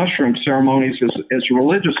 These mushroom ceremonies is a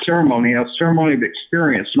religious ceremony, a ceremony of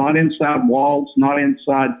experience, not inside walls, not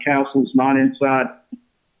inside castles, not inside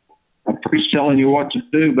a priest telling you what to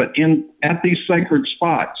do, but at these sacred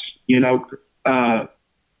spots,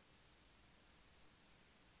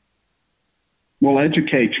 will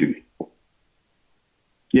educate you.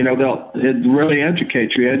 It really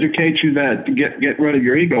educate you that to get rid of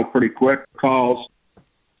your ego pretty quick, because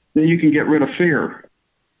then you can get rid of fear.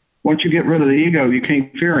 Once you get rid of the ego, you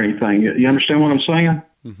can't fear anything. You understand what I'm saying?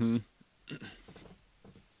 Mm-hmm.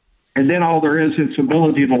 And then all there is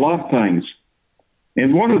ability to love things.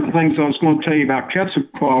 And one of the things I was going to tell you about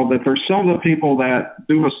Quetzalcoatl, that there's some of the people that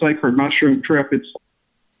do a sacred mushroom trip.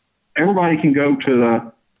 Everybody can go to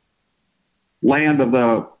the land of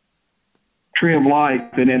the Tree of Life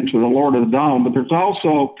and into the Lord of the Dome, but there's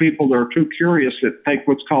also people that are too curious that take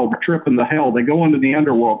what's called a trip into hell. They go into the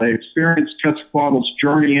underworld. They experience Quetzalcoatl's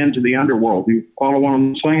journey into the underworld. You follow what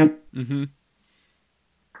I'm saying? Mm-hmm.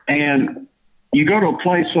 And you go to a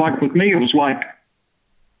place like, with me, it was like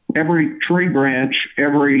every tree branch,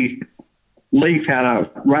 every leaf had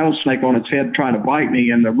a rattlesnake on its head trying to bite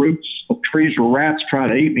me, and the roots of trees were rats trying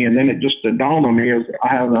to eat me. And then it just dawned on me, I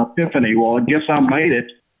have an epiphany. Well, I guess I made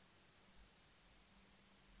it.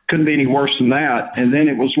 Couldn't be any worse than that. And then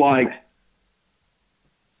it was like,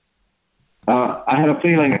 I had a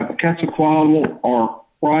feeling of Quetzalcoatl or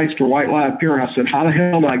Christ or White Light Pure. And I said, how the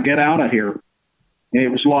hell do I get out of here? And it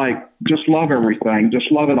was like, just love everything,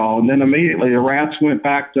 just love it all. And then immediately the rats went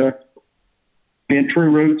back to being tree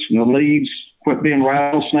roots, and the leaves quit being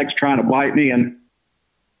rattlesnakes trying to bite me, and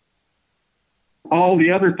all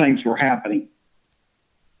the other things were happening.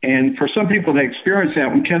 And for some people, they experience that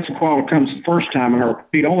when Quetzalcoatl comes the first time, and I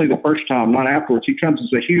repeat, only the first time, not afterwards. He comes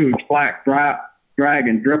as a huge black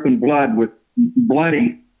dragon dripping blood with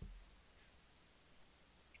bloody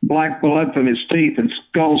black blood from his teeth and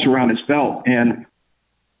skulls around his belt. And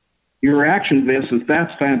your reaction to this is,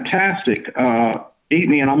 that's fantastic. Eat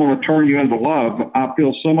me and I'm going to turn you into love. I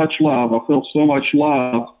feel so much love. I feel so much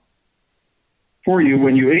love for you.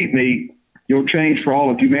 When you eat me, you'll change for all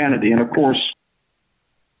of humanity. And of course,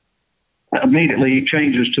 immediately he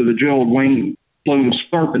changes to the jeweled winged plumed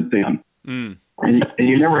serpent then. Mm. And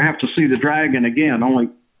you never have to see the dragon again. Only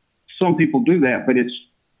some people do that, but it's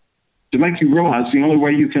to make you realize the only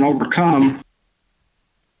way you can overcome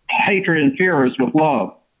hatred and fear is with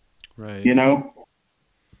love. Right.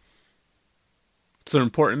 It's an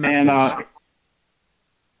important message. And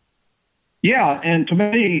and to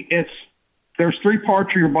me, there's three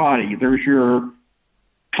parts of your body. There's your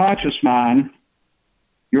conscious mind,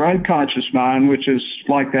 your unconscious mind, which is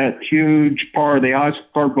like that huge part of the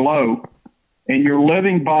iceberg below, and your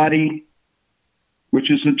living body, which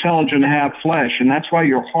is intelligent and have flesh. And that's why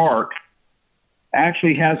your heart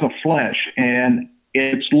actually has a flesh, and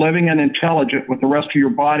it's living and intelligent with the rest of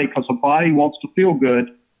your body, because the body wants to feel good.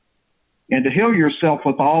 And to heal yourself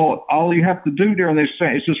with all you have to do during this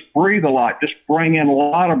thing is just breathe a lot. Just bring in a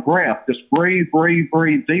lot of breath. Just breathe, breathe,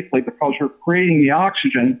 breathe deeply, because you're creating the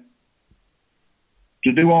oxygen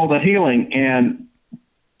to do all the healing. And,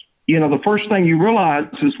 the first thing you realize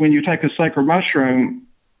is when you take a sacred mushroom,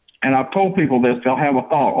 and I've told people this, they'll have a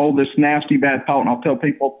thought, oh, this nasty, bad thought. And I'll tell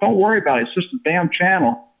people, don't worry about it. It's just a damn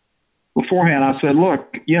channel. Beforehand, I said,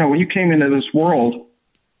 look, when you came into this world,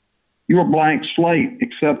 you were a blank slate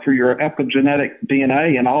except for your epigenetic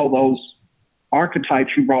DNA and all those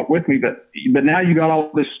archetypes you brought with me. But now you got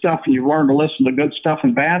all this stuff, and you learn to listen to good stuff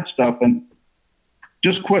and bad stuff, and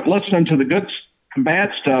just quit listening to the good and bad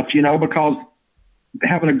stuff, because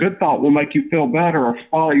having a good thought will make you feel better, or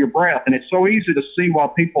follow your breath. And it's so easy to see why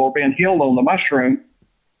people are being healed on the mushroom,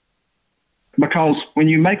 because when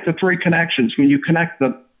you make the three connections, when you connect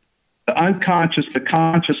the unconscious, the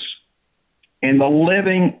conscious, and the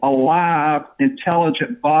living, alive,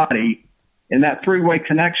 intelligent body, in that three-way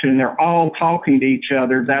connection, they're all talking to each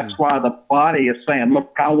other. That's why the body is saying,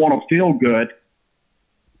 look, I want to feel good.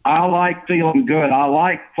 I like feeling good. I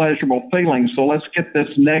like pleasurable feelings. So let's get this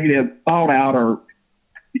negative thought out, or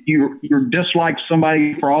you're disliked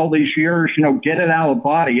somebody for all these years, get it out of the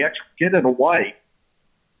body, get it away.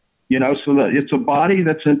 So that it's a body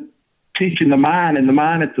that's teaching the mind, and the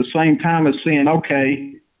mind at the same time is saying,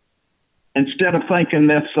 okay, instead of thinking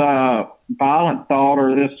this violent thought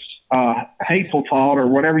or this hateful thought or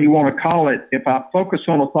whatever you want to call it, if I focus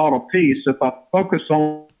on a thought of peace, if I focus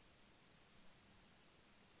on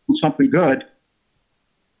something good,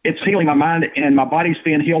 it's healing my mind and my body's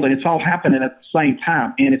being healed, and it's all happening at the same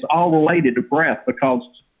time. And it's all related to breath, because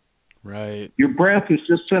your breath is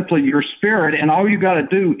just simply your spirit, and all you got to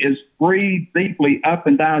do is breathe deeply up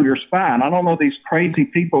and down your spine. I don't know these crazy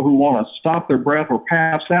people who want to stop their breath or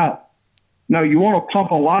pass out. No, you want to pump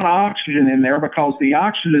a lot of oxygen in there, because the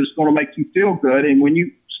oxygen is going to make you feel good. And when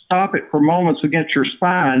you stop it for moments against your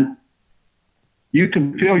spine, you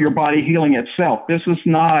can feel your body healing itself. This is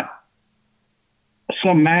not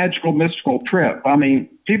some magical, mystical trip. I mean,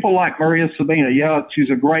 people like Maria Sabina, yeah, she's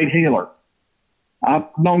a great healer. I've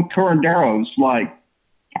known curanderos like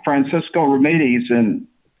Francisco Ramirez and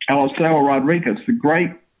Eliseo Rodriguez, the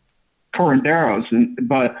great curanderos.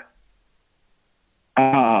 But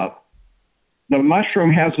the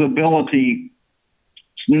mushroom has the ability,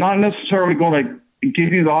 it's not necessarily going to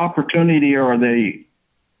give you the opportunity or the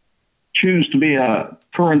choose to be a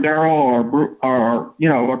curandero or you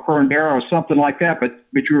know, a curandero or something like that, but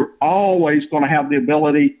you're always going to have the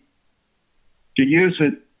ability to use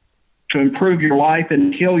it to improve your life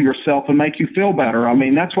and heal yourself and make you feel better. I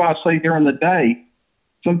mean, that's why I say during the day,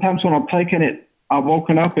 sometimes when I'm taking it, I've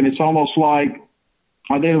woken up and it's almost like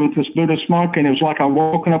I did it with this Buddhist monk, and it was like I've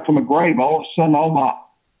woken up from a grave. All of a sudden, all my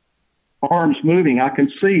arms moving. I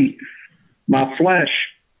can see my flesh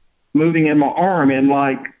moving in my arm, and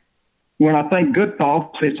like, when I think good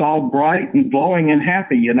thoughts, it's all bright and glowing and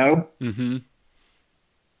happy, you know? Mm-hmm.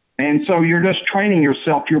 And so you're just training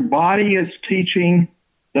yourself. Your body is teaching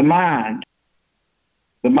the mind.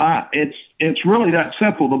 The mind, it's really that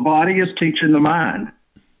simple. The body is teaching the mind.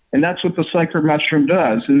 And that's what the sacred mushroom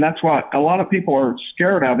does. And that's why a lot of people are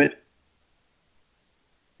scared of it,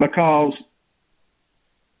 because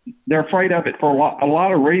they're afraid of it for a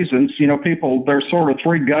lot of reasons. You know, people, there's sort of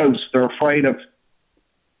three ghosts. They're afraid of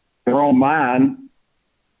their own mind,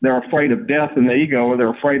 they're afraid of death and the ego, or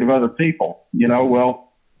they're afraid of other people. You know,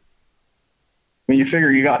 well, when you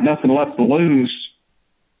figure you got nothing left to lose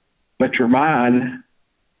but your mind,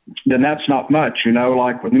 then that's not much, you know.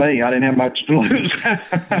 Like with me, I didn't have much to lose.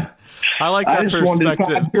 I like that I just perspective. wanted to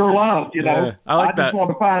find pure love, you know. Yeah, I just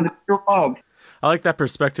want to find pure love. I like that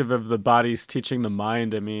perspective of the body's teaching the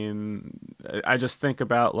mind. I mean, I just think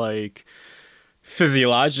about, like,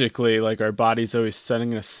 physiologically, like, our body's always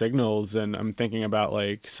sending us signals, and I'm thinking about,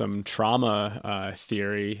 like, some trauma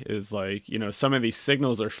theory is, like, you know, some of these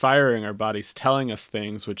signals are firing, our body's telling us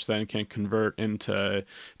things, which then can convert into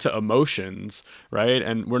emotions, right?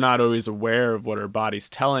 And we're not always aware of what our body's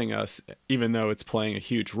telling us, even though it's playing a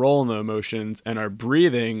huge role in the emotions, and our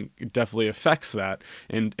breathing definitely affects that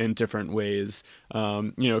in different ways.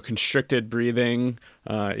 You know, constricted breathing,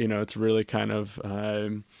 you know, it's really kind of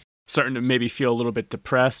starting to maybe feel a little bit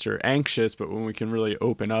depressed or anxious, but when we can really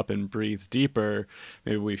open up and breathe deeper,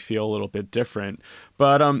 maybe we feel a little bit different.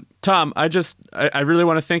 But Tom, I really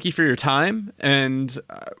want to thank you for your time, and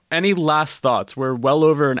any last thoughts? We're well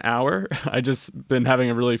over an hour. I just been having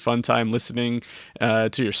a really fun time listening to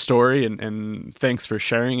your story, and thanks for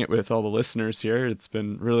sharing it with all the listeners here. It's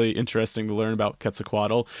been really interesting to learn about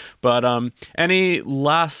Quetzalcoatl. But any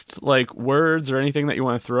last, like, words or anything that you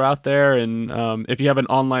want to throw out there? And if you have an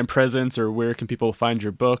online presence, or where can people find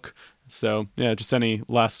your book? So, yeah, just any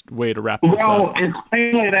last way to wrap this up. Well, it's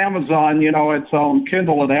mainly at Amazon. You know, it's on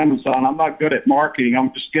Kindle at Amazon. I'm not good at marketing.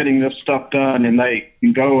 I'm just getting this stuff done, and they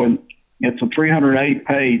can go, and it's a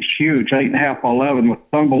 308-page, huge, 8.5 by 11 with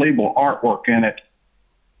unbelievable artwork in it.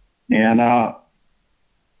 And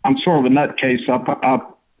I'm sort of a nutcase. I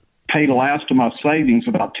paid the last of my savings,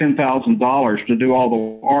 about $10,000, to do all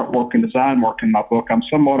the artwork and design work in my book. I'm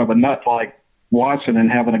somewhat of a nut like Watson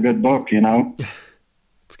and having a good book, you know.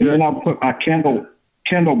 And then I'll put my Kindle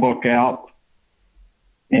book out.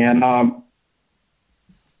 And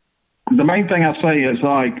the main thing I say is,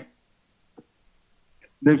 like,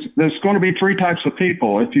 there's going to be three types of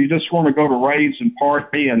people. If you just want to go to raves and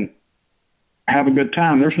party and have a good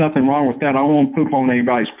time, there's nothing wrong with that. I won't poop on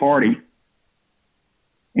anybody's party.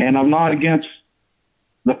 And I'm not against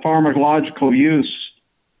the pharmacological use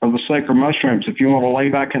of the sacred mushrooms. If you want to lay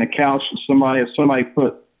back on a couch with somebody, if somebody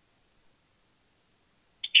put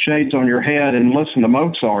shades on your head and listen to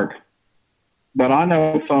Mozart. But I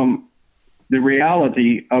know from the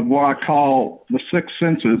reality of what I call the six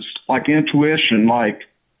senses, like intuition, like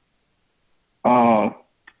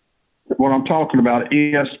what I'm talking about,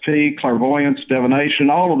 ESP, clairvoyance, divination,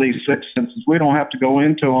 all of these six senses, we don't have to go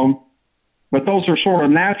into them But those are sort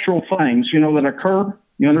of natural things, that occur.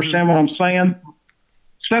 You understand what I'm saying?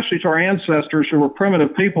 Especially to our ancestors who were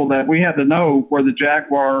primitive people, that we had to know where the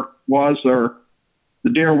jaguar was or the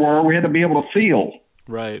deer were. We had to be able to feel.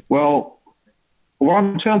 Right. Well, what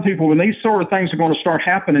I'm telling people, when these sort of things are going to start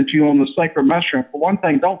happening to you on the sacred mushroom, for one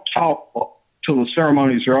thing, don't talk till the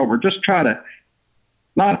ceremonies are over. Just try to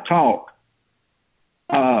not talk.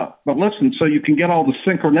 But listen, so you can get all the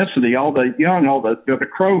synchronicity, all the all the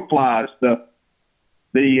crow flies, the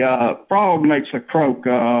frog makes a croak,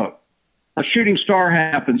 a shooting star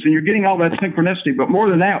happens, and you're getting all that synchronicity. But more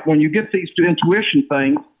than that, when you get these intuition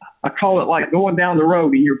things, I call it like going down the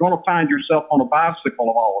road, and you're going to find yourself on a bicycle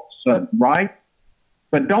all of a sudden, right?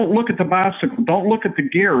 But don't look at the bicycle. Don't look at the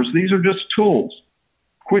gears. These are just tools.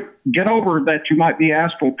 Get over that you might be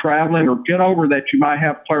astral traveling, or get over that you might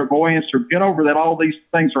have clairvoyance, or get over that all these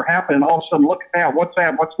things are happening. All of a sudden, look at that. What's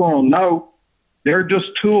that? What's going on? No, they're just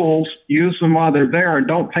tools. Use them while they're there, and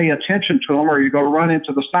don't pay attention to them, or you're going to run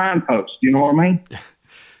into the signpost. You know what I mean?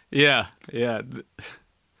 Yeah.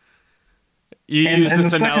 You used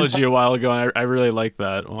this analogy a while ago, and I really like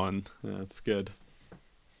that one. Yeah, that's good.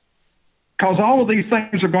 Because all of these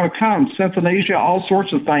things are going to come, synesthesia, all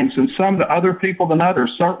sorts of things, and some to other people than others.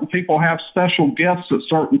 Certain people have special gifts that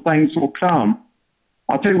certain things will come.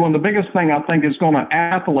 I'll tell you, one of the biggest thing I think is going to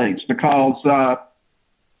athletes, because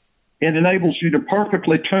it enables you to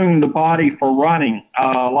perfectly tune the body for running.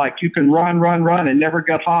 Like you can run and never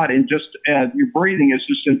get hot, and just your breathing is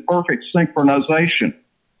just in perfect synchronization.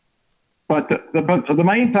 But the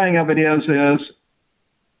main thing of it is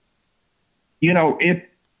if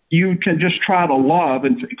you can just try to love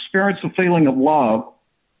and experience the feeling of love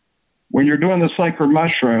when you're doing the sacred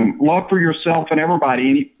mushroom, love for yourself and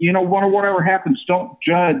everybody. And, whatever happens, don't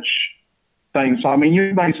judge things. I mean,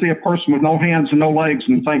 you may see a person with no hands and no legs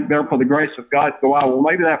and think they're for the grace of God go out. Well,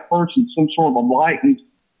 maybe that person's some sort of enlightened,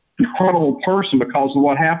 incredible person because of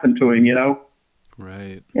what happened to him,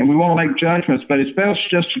 Right. And we want to make judgments, but it's best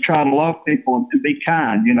just to try to love people and to be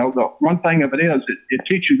kind. The one thing of it is it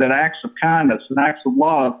teaches you that acts of kindness and acts of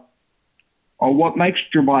love are what makes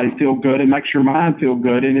your body feel good and makes your mind feel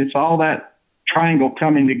good. And it's all that triangle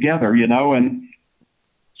coming together, and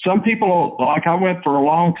some people, like I went for a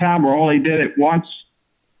long time where I only did it once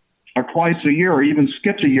or twice a year, or even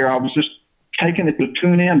skipped a year. I was just taking it to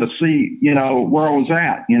tune in to see, where I was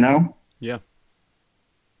at, Yeah.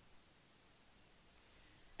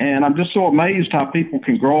 And I'm just so amazed how people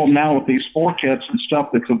can grow them now with these spore kits and stuff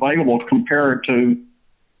that's available compared to,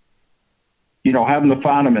 having to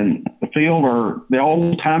find them in the field, or the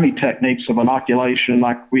old-timey techniques of inoculation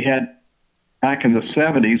like we had back in the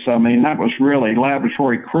 70s. I mean, that was really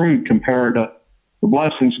laboratory crude compared to the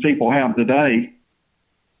blessings people have today.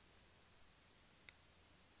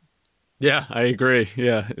 Yeah, I agree.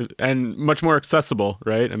 Yeah. And much more accessible,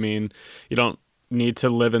 right? I mean, you don't need to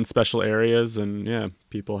live in special areas, and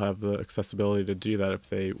people have the accessibility to do that if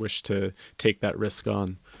they wish to take that risk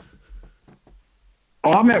on.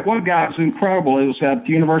 Well, I met one guy who was incredible. It was at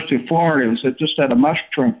the University of Florida. It was just at a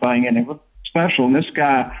mushroom thing, and it was special. And this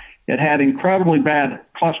guy had incredibly bad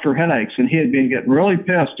cluster headaches, and he had been getting really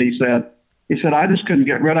pissed. He said, I just couldn't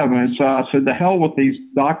get rid of them. And so I said, the hell with these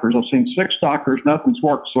doctors. I've seen 6 doctors, nothing's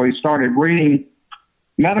worked. So he started reading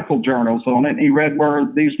medical journals on it, and he read where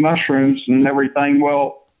these mushrooms and everything,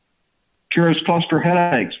 cures cluster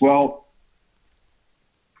headaches. Well,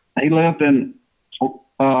 he lived in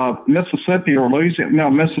Mississippi or Louisiana. No,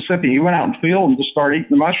 Mississippi. He went out in the field and just started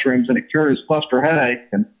eating the mushrooms, and it cured his cluster headache.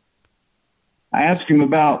 And I asked him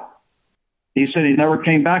he said he never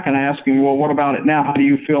came back, and I asked him, well, what about it now? How do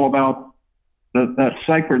you feel about that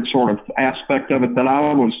sacred sort of aspect of it that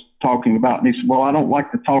I was talking about? And he said, well, I don't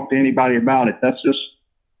like to talk to anybody about it. That's just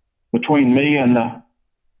between me and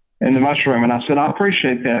the mushroom. And I said, I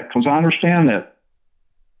appreciate that, because I understand that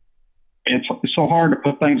it's so hard to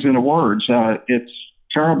put things into words. It's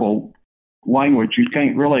terrible language. You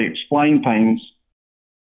can't really explain things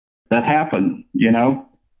that happen,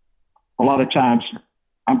 A lot of times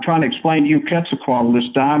I'm trying to explain to you Quetzalcoatl, this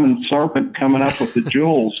diamond serpent coming up with the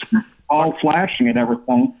jewels, all flashing and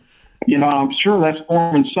everything. I'm sure that's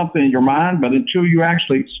forming something in your mind, but until you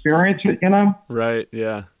actually experience it, Right,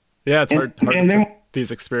 yeah. Yeah, it's hard to put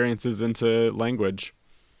these experiences into language.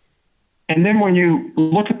 And then when you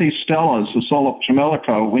look at these stelas, the Soul of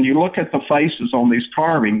Chimelico, when you look at the faces on these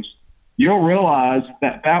carvings, you'll realize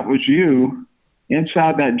that that was you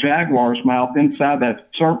inside that jaguar's mouth, inside that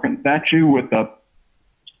serpent. That's you with the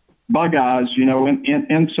bug eyes,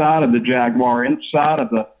 inside of the jaguar, inside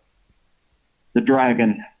of the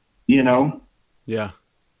dragon, Yeah.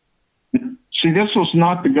 See, this was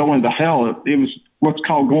not to go into hell. It was what's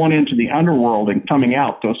called going into the underworld and coming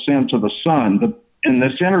out to ascend to the sun. And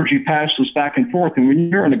this energy passes back and forth. And when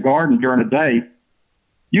you're in a garden during the day,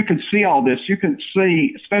 you can see all this. You can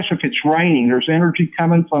see, especially if it's raining, there's energy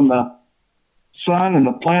coming from the sun and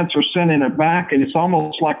the plants are sending it back. And it's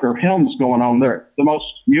almost like there are hymns going on there. The most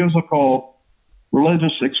musical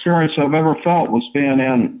religious experience I've ever felt was being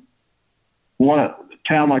in a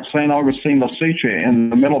town like St. Augustine, La Siccia,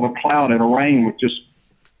 in the middle of a cloud in a rain with just,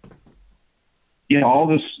 all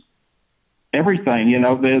this, everything,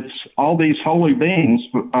 it's all these holy beings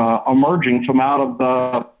emerging from out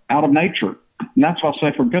of nature. And that's why I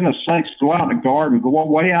say, for goodness sakes, go out in the garden, go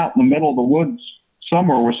way out in the middle of the woods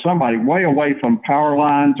somewhere with somebody, way away from power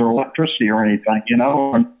lines or electricity or anything,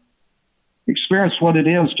 and experience what it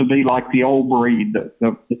is to be like the old breed,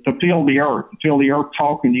 to feel the earth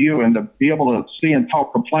talking to you, and to be able to see and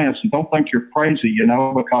talk to plants. And don't think you're crazy,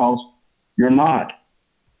 because you're not.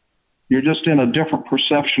 You're just in a different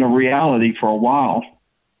perception of reality for a while.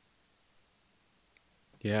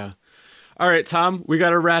 Yeah. All right, Tom, we got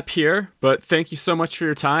to wrap here, but thank you so much for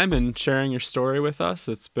your time and sharing your story with us.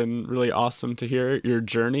 It's been really awesome to hear your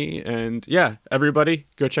journey. And yeah, everybody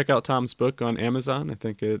go check out Tom's book on Amazon. I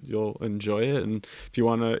think you'll enjoy it. And if you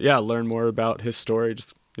want to, learn more about his story,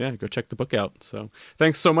 just, go check the book out. So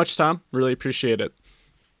thanks so much, Tom. Really appreciate it.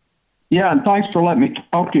 Yeah. And thanks for letting me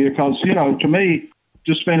talk to you, because, to me,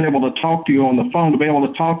 just being able to talk to you on the phone, to be able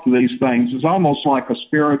to talk to these things is almost like a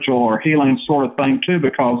spiritual or healing sort of thing too,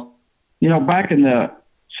 because back in the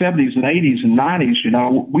 70s and 80s and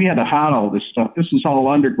 90s, we had to hide all this stuff. This is all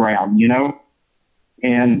underground,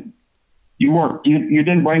 and you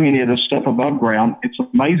didn't bring any of this stuff above ground. It's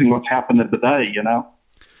amazing what's happening today,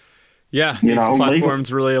 Yeah, these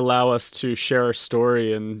platforms really allow us to share our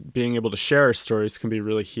story, and being able to share our stories can be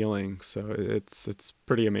really healing. So it's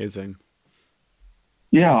pretty amazing.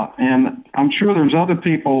 Yeah, and I'm sure there's other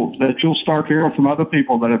people that you'll start hearing from, other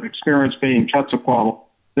people that have experienced being Quetzalcoatl.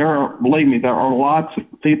 Believe me, there are lots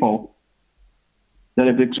of people that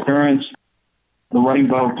have experienced the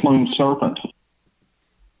rainbow plumed serpent.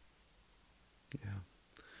 Yeah.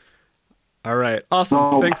 All right. Awesome.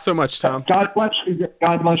 So, thanks so much, Tom. God bless you.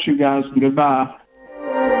 God bless you guys, and goodbye.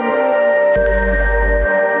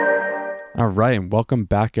 All right, and welcome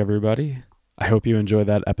back, everybody. I hope you enjoyed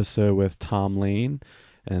that episode with Tom Lane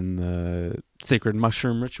and the sacred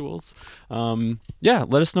mushroom rituals.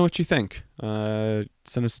 Let us know what you think. Send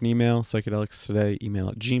us an email, psychedelicstoday,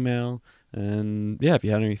 email@gmail.com. And if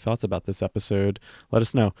you had any thoughts about this episode, let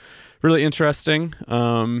us know. Really interesting.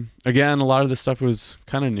 Again, a lot of this stuff was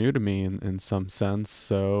kind of new to me in some sense.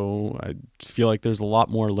 So I feel like there's a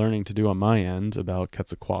lot more learning to do on my end about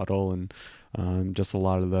Quetzalcoatl and just a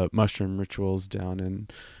lot of the mushroom rituals down in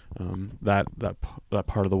that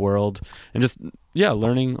part of the world, and just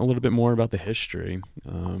learning a little bit more about the history.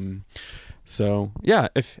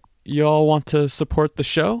 If you all want to support the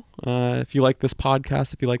show, if you like this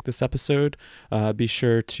podcast, if you like this episode, be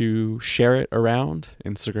sure to share it around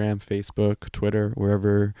Instagram, Facebook, Twitter,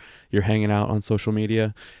 wherever you're hanging out on social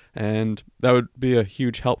media, and that would be a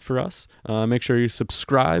huge help for us. Make sure you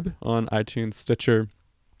subscribe on iTunes, Stitcher,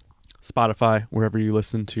 Spotify, wherever you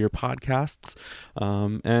listen to your podcasts.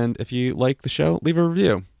 And if you like the show, leave a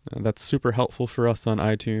review. That's super helpful for us on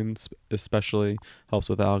iTunes, especially helps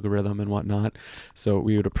with the algorithm and whatnot. So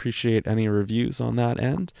we would appreciate any reviews on that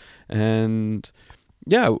end. And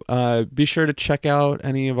be sure to check out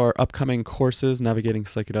any of our upcoming courses, Navigating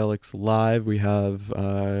Psychedelics Live. We have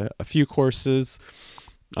a few courses.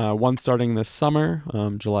 One starting this summer,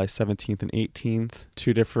 July 17th and 18th,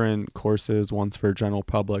 2 different courses. One's for general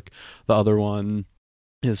public. The other one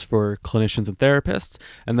is for clinicians and therapists.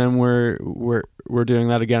 And then we're doing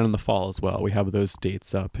that again in the fall as well. We have those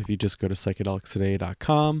dates up. If you just go to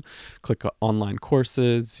psychedelicstoday.com, click online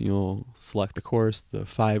courses, you'll select the course, the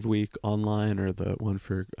 5-week online or the one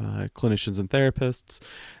for clinicians and therapists.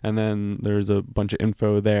 And then there's a bunch of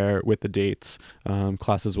info there with the dates.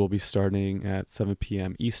 Classes will be starting at 7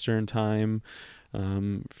 p.m. Eastern time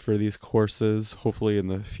for these courses. Hopefully in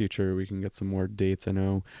the future we can get some more dates. I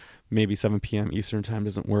know maybe 7 p.m. Eastern time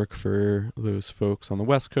doesn't work for those folks on the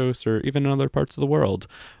West Coast or even in other parts of the world.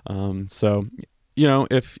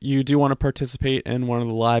 If you do want to participate in one of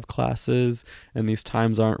the live classes and these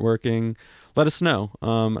times aren't working, let us know.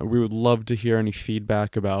 We would love to hear any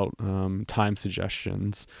feedback about time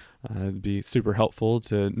suggestions. It'd be super helpful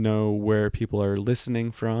to know where people are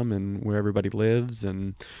listening from and where everybody lives,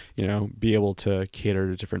 and be able to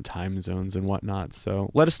cater to different time zones and whatnot.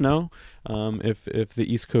 So let us know if the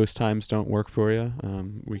East Coast times don't work for you.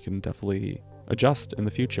 We can definitely adjust in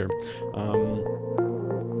the future.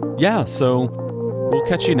 So We'll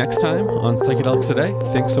catch you next time on Psychedelics Today.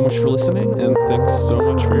 Thanks so much for listening, and thanks so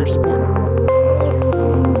much for your support.